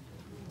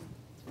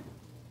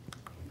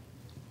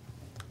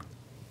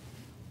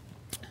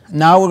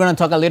 Now we're going to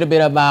talk a little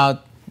bit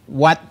about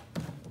what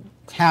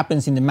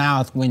happens in the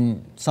mouth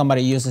when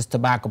somebody uses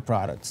tobacco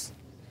products.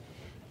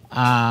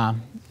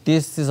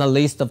 This is a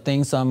list of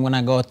things, so I'm going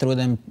to go through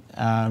them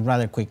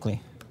rather quickly.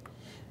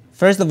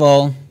 First of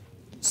all,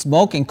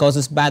 smoking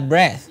causes bad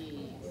breath.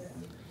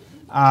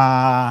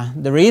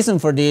 The reason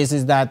for this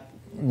is that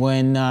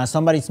when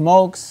somebody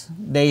smokes,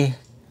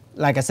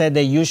 like I said,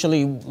 they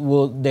usually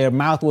their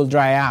mouth will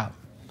dry out.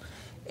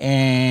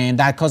 And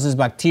that causes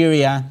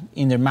bacteria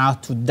in their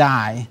mouth to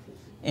die.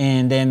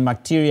 And then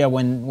bacteria,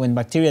 when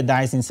bacteria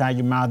dies inside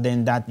your mouth,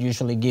 then that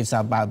usually gives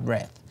out bad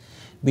breath.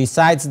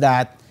 Besides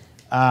that,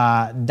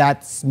 the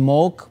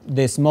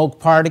smoke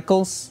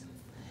particles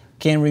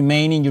can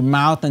remain in your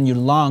mouth and your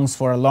lungs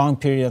for a long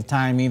period of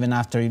time, even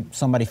after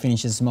somebody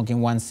finishes smoking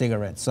one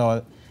cigarette.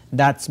 So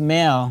that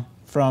smell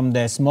from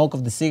the smoke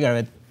of the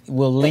cigarette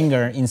will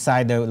linger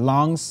inside the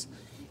lungs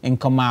and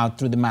come out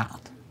through the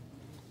mouth.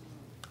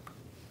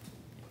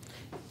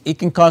 It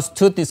can cause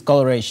tooth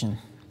discoloration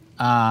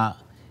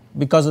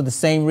because of the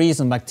same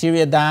reason.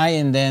 Bacteria die,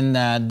 and then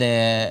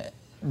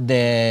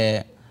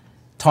the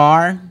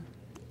tar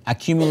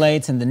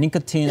accumulates and the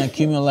nicotine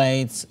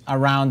accumulates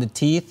around the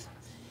teeth,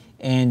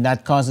 and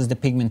that causes the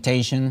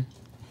pigmentation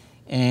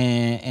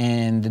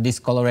and the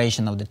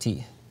discoloration of the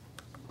teeth.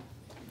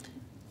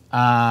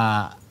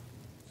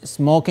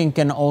 Smoking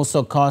can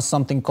also cause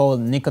something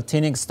called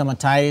nicotinic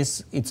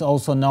stomatitis. It's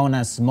also known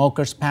as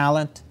smoker's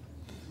palate.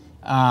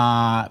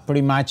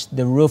 Pretty much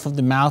the roof of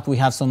the mouth, we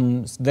have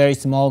some very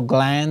small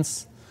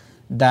glands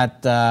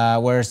that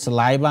where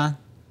saliva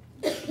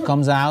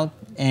comes out,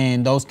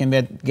 and those can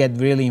get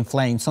really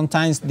inflamed.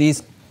 Sometimes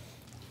these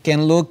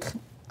can look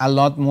a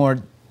lot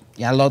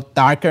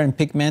darker and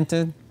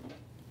pigmented,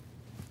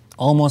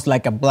 almost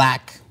like a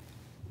black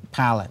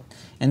palate.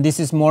 And this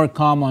is more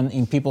common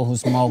in people who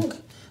smoke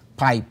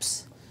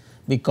pipes,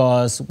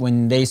 because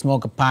when they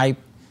smoke a pipe,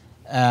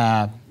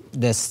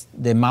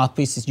 the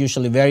mouthpiece is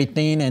usually very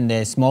thin, and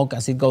the smoke,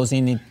 as it goes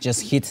in, it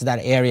just hits that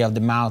area of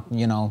the mouth.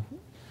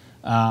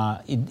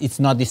 It's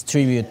not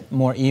distributed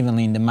more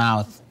evenly in the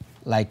mouth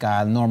like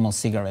a normal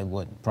cigarette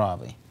would,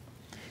 probably.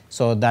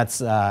 So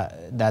that's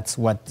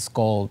what's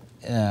called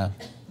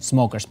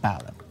smoker's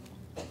palate.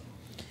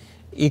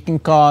 It can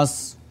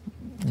cause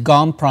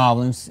gum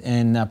problems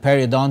and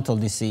periodontal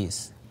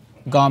disease,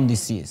 gum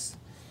disease.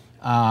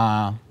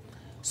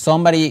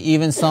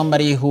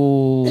 Somebody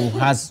who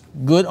has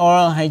good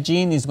oral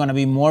hygiene is going to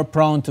be more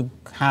prone to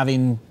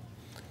having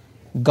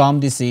gum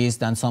disease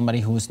than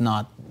somebody who's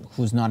not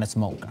a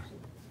smoker.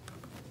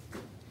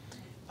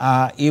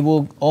 It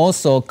will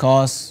also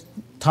cause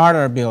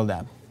tartar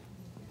buildup.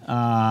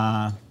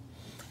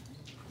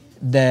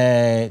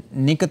 The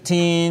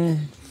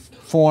nicotine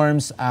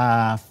forms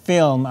a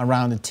film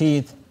around the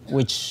teeth,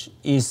 which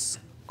it's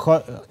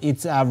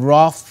a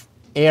rough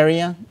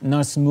area,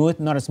 not a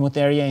smooth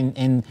area,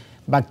 and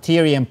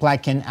bacteria and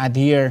plaque can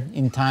adhere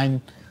in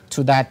time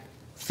to that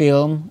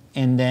film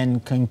and then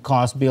can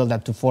cause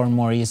buildup to form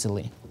more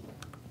easily.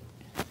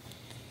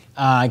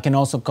 It can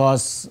also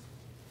cause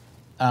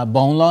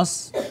bone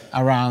loss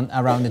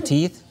around the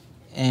teeth,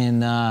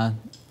 and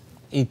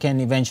it can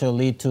eventually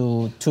lead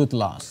to tooth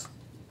loss.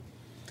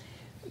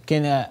 It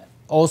can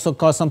also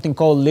cause something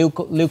called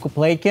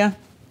leukoplakia,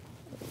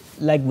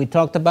 like we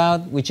talked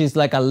about, which is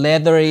like a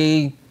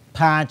leathery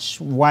patch,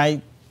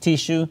 white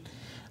tissue.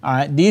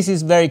 This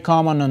is very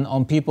common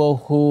on people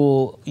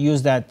who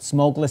use that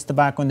smokeless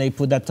tobacco, and they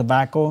put that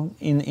tobacco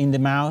in the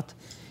mouth.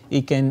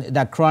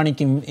 That chronic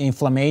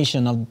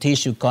inflammation of the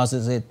tissue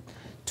causes it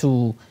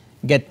to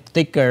get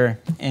thicker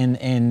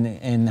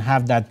and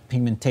have that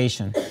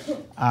pigmentation.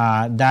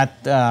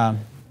 That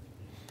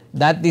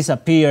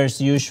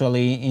disappears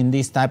usually in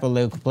this type of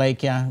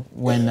leukoplakia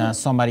when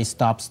somebody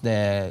stops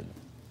the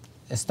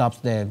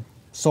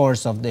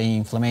source of the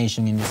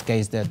inflammation, in this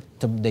case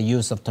the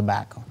use of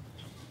tobacco.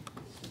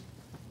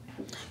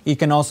 It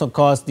can also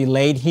cause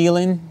delayed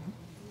healing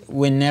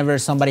whenever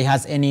somebody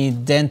has any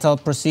dental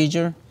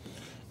procedure,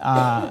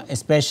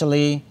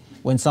 especially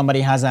when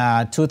somebody has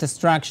a tooth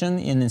extraction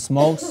and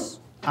smokes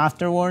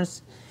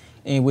afterwards.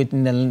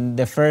 Within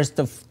the first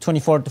of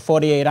 24 to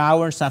 48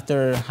 hours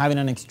after having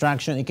an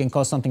extraction, it can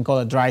cause something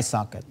called a dry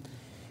socket.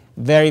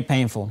 Very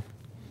painful.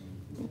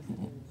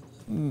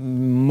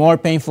 More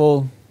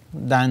painful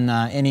than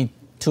any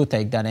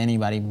toothache that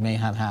anybody may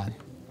have had.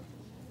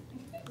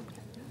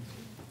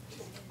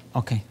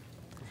 Okay.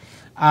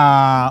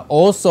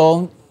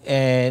 Also,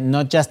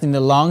 not just in the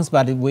lungs,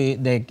 but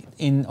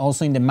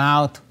also in the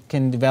mouth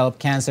can develop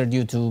cancer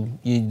due to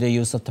the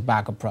use of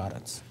tobacco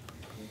products.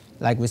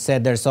 Like we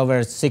said, there's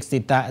over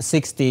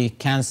 60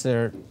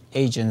 cancer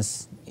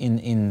agents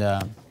in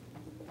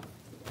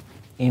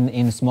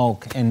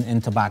smoke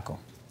and tobacco.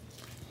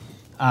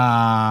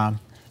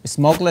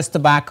 Smokeless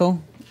tobacco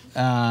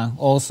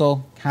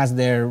also has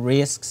their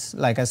risks.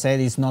 Like I said,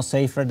 it's no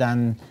safer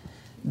than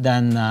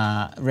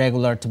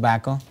regular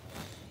tobacco.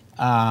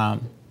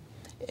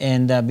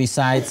 And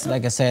besides,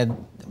 like I said,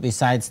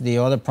 besides the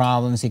other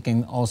problems, it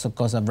can also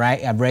cause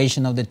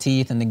abrasion of the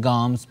teeth and the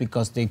gums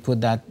because they put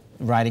that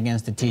right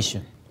against the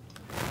tissue.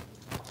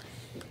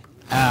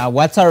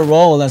 What's our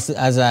role as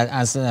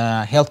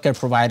healthcare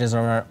providers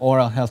or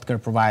oral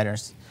healthcare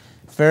providers?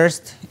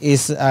 First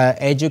is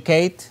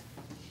educate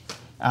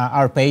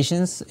our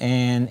patients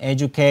and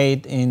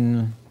educate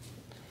in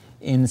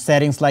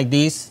settings like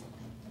this.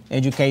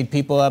 Educate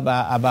people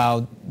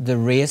about the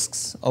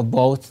risks of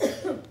both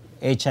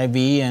HIV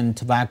and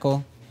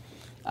tobacco.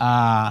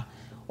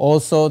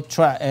 Also,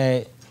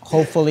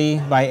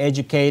 hopefully by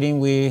educating,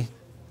 we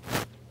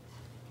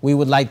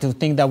would like to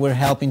think that we're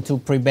helping to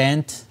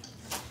prevent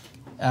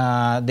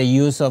the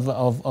use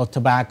of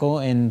tobacco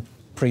and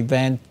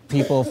prevent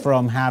people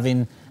from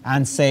having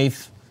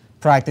unsafe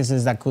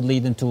practices that could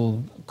lead them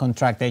to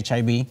contract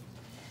HIV.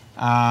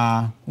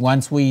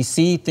 Once we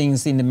see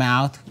things in the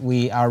mouth,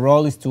 our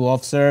role is to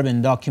observe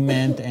and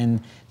document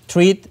and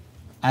treat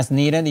as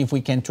needed if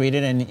we can treat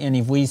it, and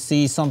if we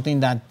see something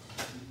that,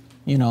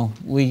 you know,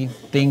 we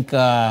think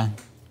that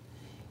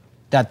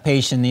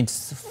patient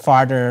needs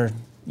further,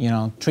 you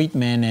know,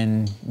 treatment,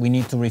 and we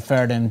need to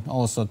refer them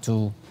also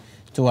to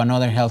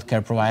another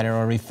healthcare provider,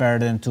 or refer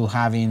them to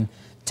having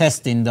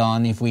testing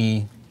done if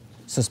we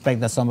suspect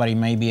that somebody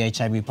may be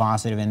HIV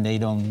positive and they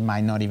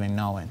might not even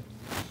know it.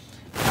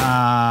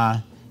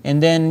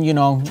 And then, you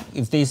know,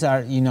 if these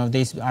are, you know,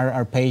 these are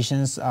our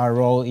patients, our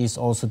role is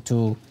also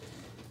to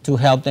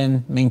help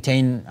them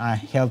maintain a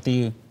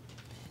healthy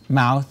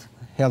mouth,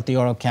 healthy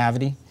oral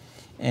cavity,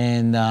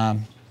 and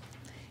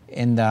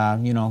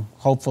you know,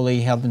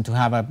 hopefully help them to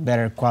have a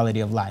better quality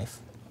of life.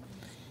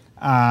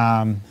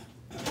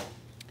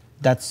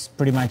 That's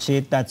pretty much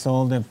it. That's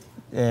all that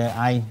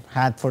I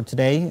had for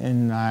today,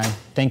 and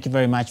thank you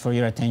very much for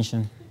your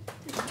attention.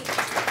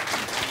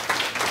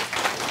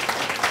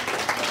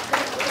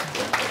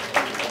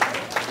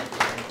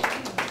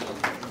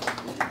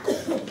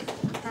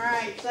 All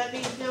right, so that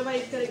means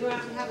nobody's going to go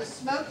out and have a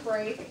smoke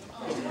break.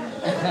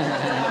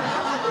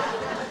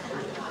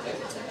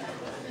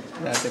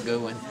 That's a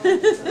good one.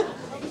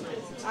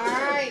 All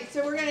right,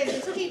 so we're going to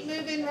just keep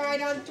moving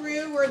right on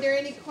through. Were there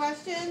any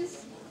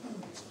questions?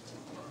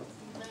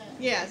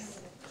 Yes.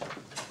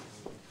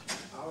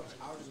 I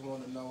just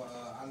want to know,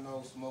 I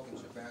know smoking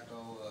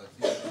tobacco,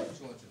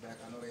 chewing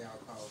tobacco, I know they all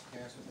cause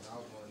cancer, but I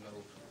want to know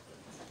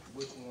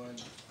which one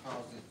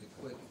causes the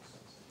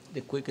quickest.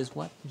 The quickest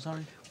what? I'm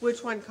sorry?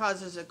 Which one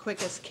causes the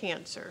quickest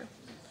cancer?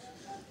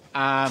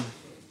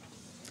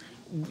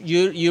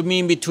 You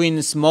mean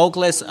between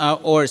smokeless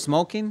or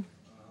smoking?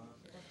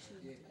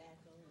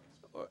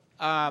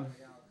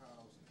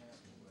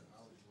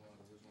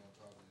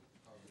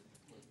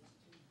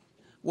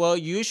 Well,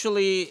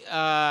 usually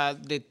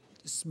the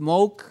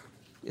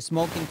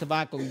smoking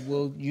tobacco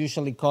will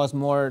usually cause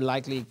more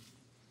likely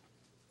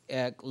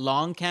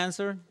lung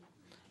cancer,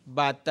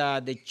 but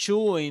the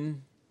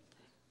chewing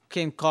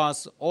can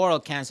cause oral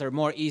cancer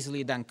more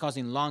easily than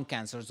causing lung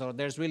cancer. So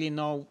there's really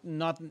none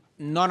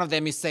of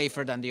them is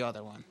safer than the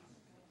other one.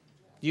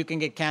 You can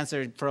get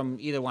cancer from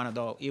either one of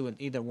those,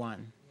 either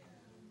one.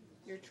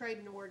 You're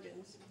trading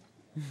organs.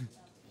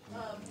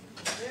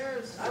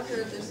 I've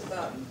heard this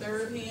about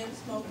third-hand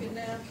smoking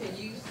now. Can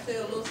you say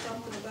a little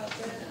something about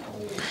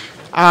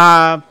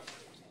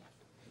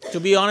that? To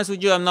be honest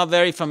with you, I'm not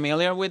very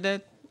familiar with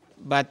it,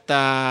 but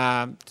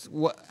I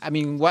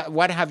mean,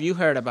 what have you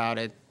heard about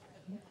it?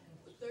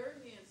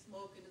 Third-hand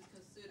smoking is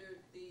considered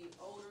the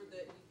odor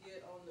that you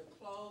get on the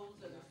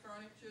clothes and the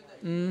furniture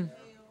that you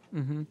inhale,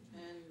 and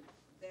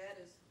that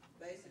is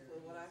basically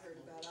what I heard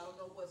about. I don't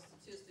know what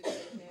statistics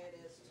they had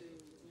as to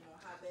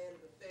how bad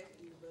it affected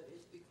you, but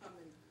it's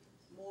becoming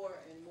more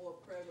and more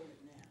prevalent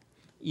now.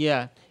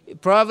 Yeah,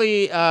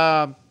 probably.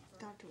 Dr.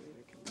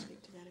 Wheeler can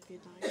speak to that if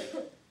you'd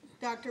like.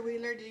 Dr.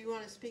 Wheeler, do you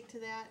want to speak to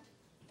that?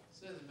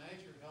 So the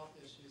major health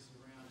issues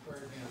around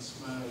third-hand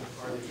smoke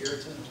are the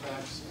irritant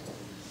effects.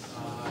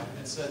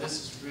 And so this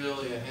is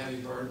really a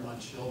heavy burden on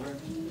children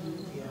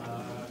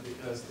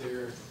because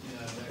they're,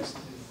 next,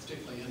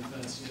 particularly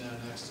infants,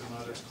 next to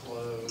mother's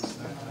clothes,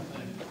 that kind of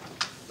thing.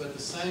 But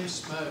the same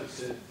smoke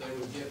that they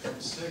would get from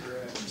a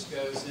cigarette just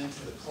goes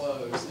into the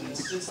clothes and it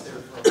sits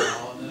there for a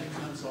while and then it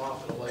comes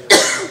off at a later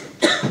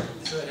point.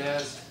 So it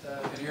has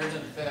an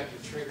irritant effect.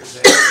 It triggers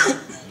asthma.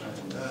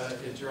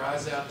 It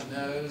dries out the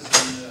nose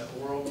and the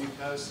oral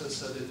mucosa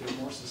so that they're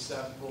more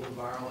susceptible to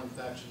viral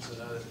infections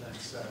and other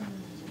things. So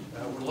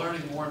we're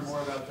learning more and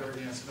more about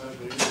third-hand smoke,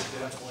 but it is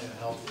definitely a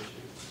health issue.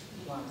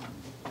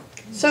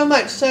 So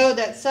much so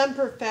that some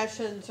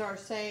professions are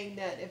saying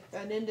that if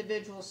an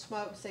individual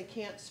smokes, they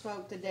can't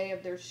smoke the day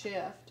of their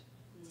shift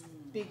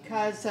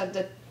because of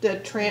the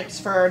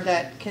transfer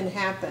that can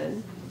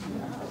happen.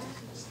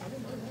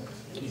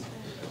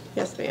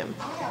 Yes, ma'am.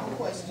 I have a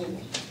question.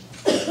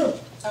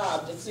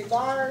 The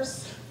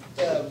cigars,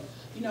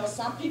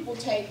 some people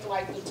take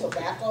like the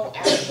tobacco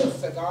out of the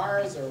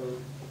cigars or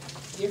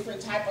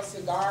different type of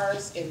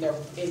cigars and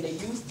they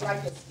use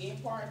like the skin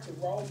part to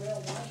roll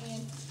marijuana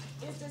in.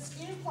 Is the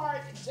skin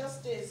part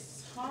just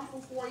as harmful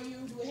for you?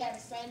 Do it have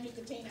the same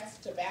nicotine as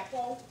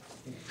tobacco?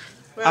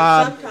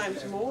 Well,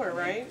 sometimes more,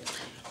 right?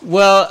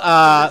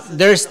 Well,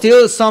 there's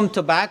still some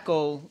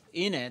tobacco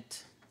in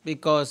it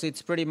because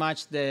it's pretty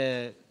much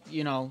the,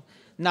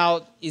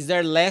 Now, is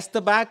there less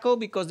tobacco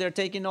because they're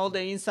taking all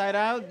the inside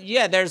out?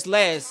 Yeah, there's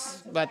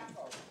less, but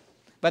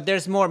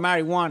there's more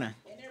marijuana.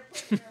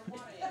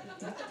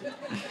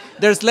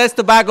 There's less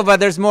tobacco, but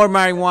there's more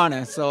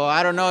marijuana, so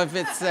I don't know if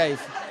it's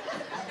safe.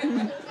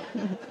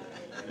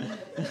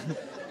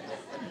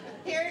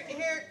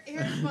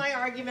 Here's my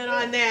argument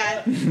on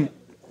that.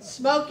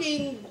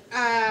 Smoking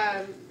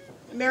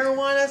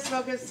marijuana,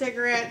 smoking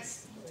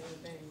cigarettes,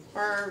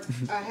 or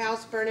a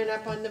house burning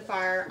up on the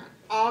fire,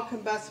 all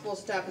combustible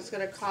stuff is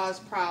going to cause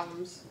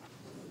problems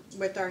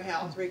with our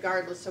health,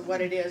 regardless of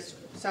what it is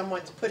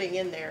someone's putting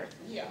in there.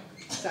 Yeah.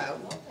 So.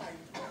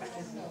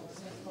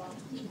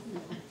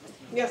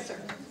 Yes,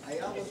 sir. Hey,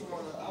 I was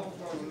wanna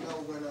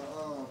know when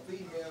a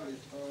female is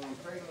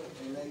pregnant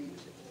and they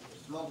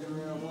smoking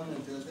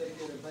marijuana, does they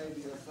get a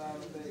baby a side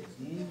effect?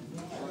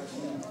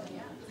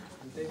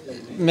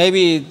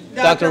 Maybe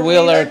Dr.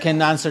 Wheeler can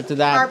answer to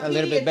that Our a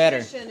little bit better.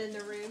 pediatrician in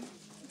the room.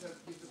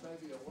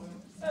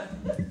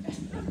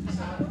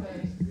 Side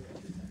effects?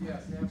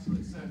 Yes,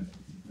 absolutely. So,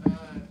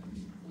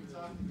 we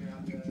talked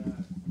about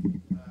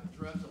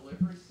drug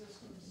delivery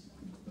systems.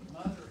 The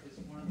mother is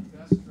one of the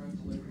best drug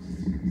delivery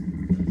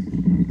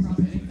systems. So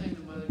anything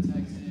the mother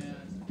takes in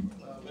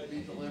will be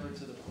delivered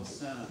to the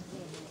placenta.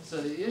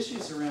 So the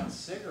issues around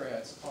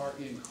cigarettes are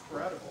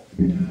incredible.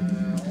 A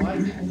lot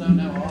of people don't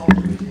know all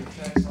of the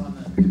effects on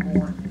the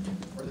newborn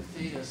or the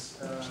fetus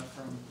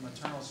from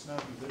maternal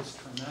smoking, but it's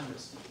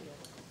tremendous.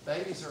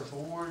 Babies are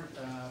born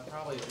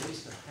probably at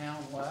least a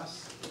pound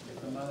less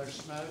if the mother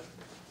smoked.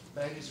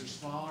 Babies are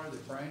smaller,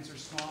 their brains are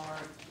smaller.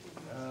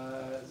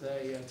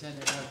 They tend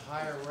to have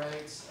higher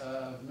rates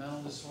of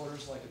mental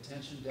disorders like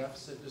attention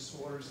deficit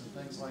disorders and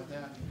things like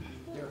that.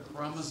 There are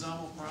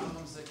chromosomal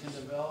problems that can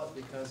develop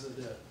because of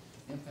the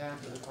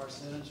impact of the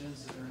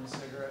carcinogens that are in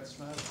cigarette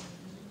smoke.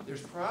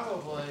 There's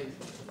probably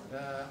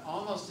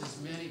almost as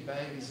many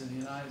babies in the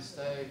United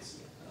States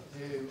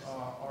who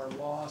are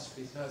lost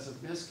because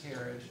of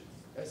miscarriage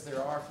as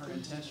there are for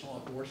intentional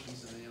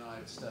abortions in the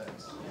United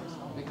States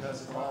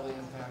because of all the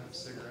impact of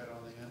cigarette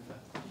on the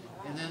infant.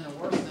 And then the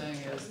worst thing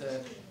is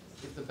that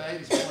if the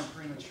baby's born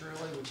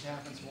prematurely, which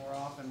happens more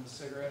often with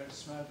cigarette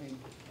smoking,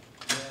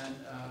 then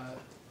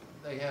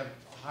they have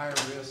higher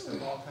risk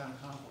of all kinds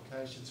of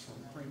complications from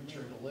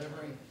premature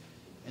delivery,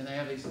 and they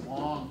have these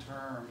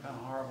long-term kind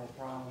of horrible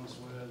problems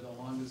with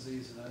lung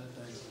disease and other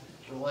things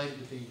related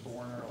to being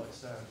born early.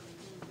 So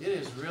it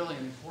is really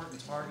an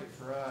important target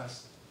for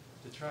us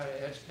to try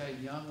to educate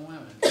young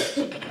women,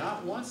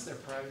 not once they're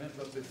pregnant,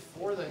 but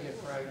before they get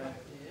pregnant,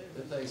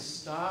 that they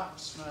stop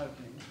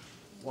smoking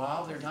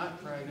while they're not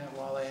pregnant,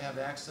 while they have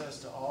access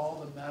to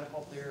all the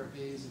medical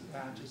therapies and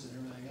patches and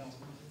everything else,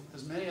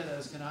 because many of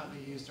those cannot be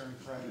used during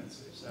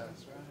pregnancy. So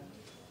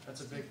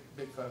that's a big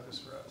focus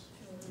for us.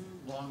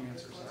 Long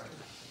answer, sorry.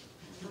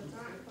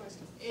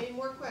 Any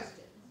more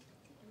questions?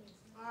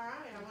 All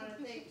right, I want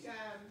to thank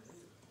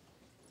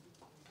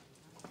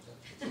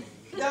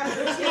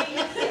Dr. T.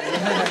 For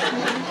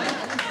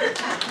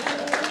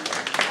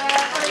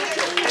his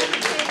presentation today.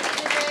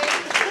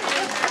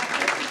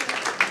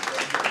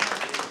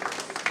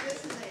 This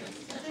is a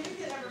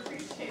certificate of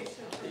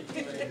appreciation.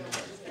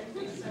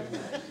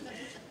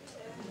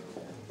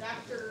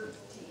 Dr.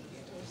 T.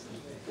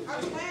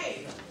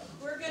 Okay,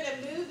 we're going to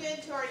move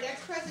into our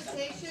next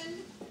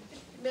presentation.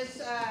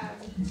 Miss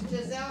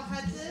Giselle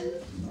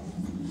Hudson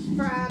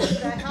from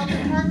the Health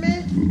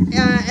Department,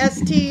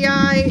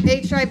 STI,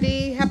 HIV,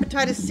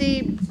 Hepatitis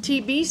C,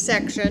 TB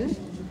section.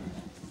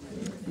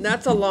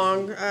 That's a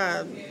long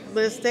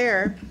list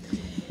there.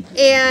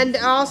 And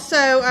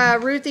also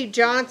Ruthie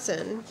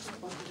Johnson.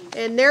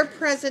 And their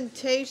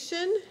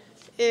presentation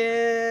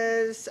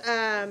is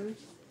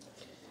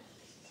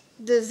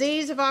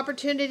disease of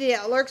opportunity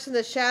that lurks in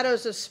the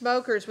shadows of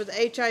smokers with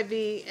HIV,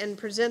 and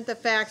present the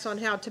facts on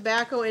how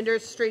tobacco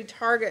industry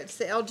targets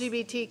the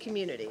LGBT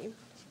community.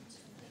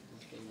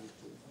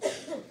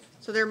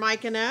 So they're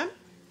micing up.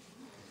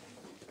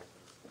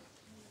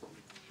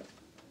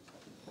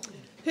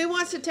 Who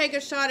wants to take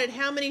a shot at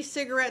how many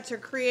cigarettes are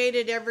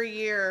created every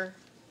year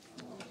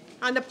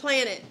on the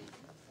planet?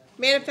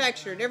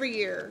 Manufactured every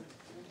year.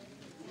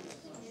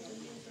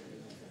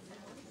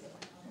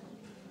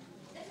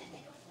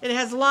 It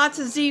has lots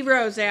of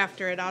zeros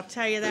after it, I'll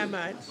tell you that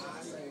much.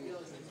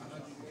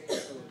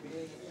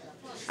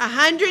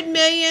 100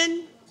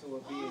 million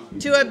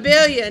to a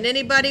billion.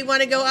 Anybody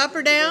want to go up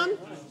or down?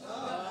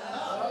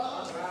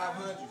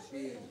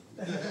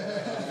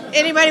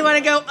 Anybody want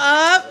to go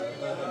up?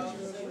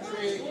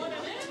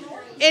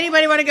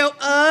 Anybody want to go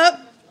up?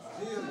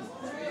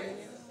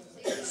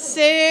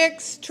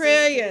 6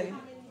 trillion.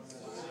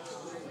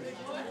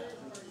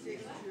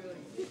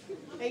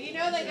 And you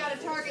know they got to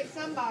target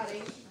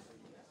somebody.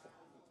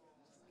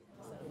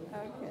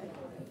 Okay.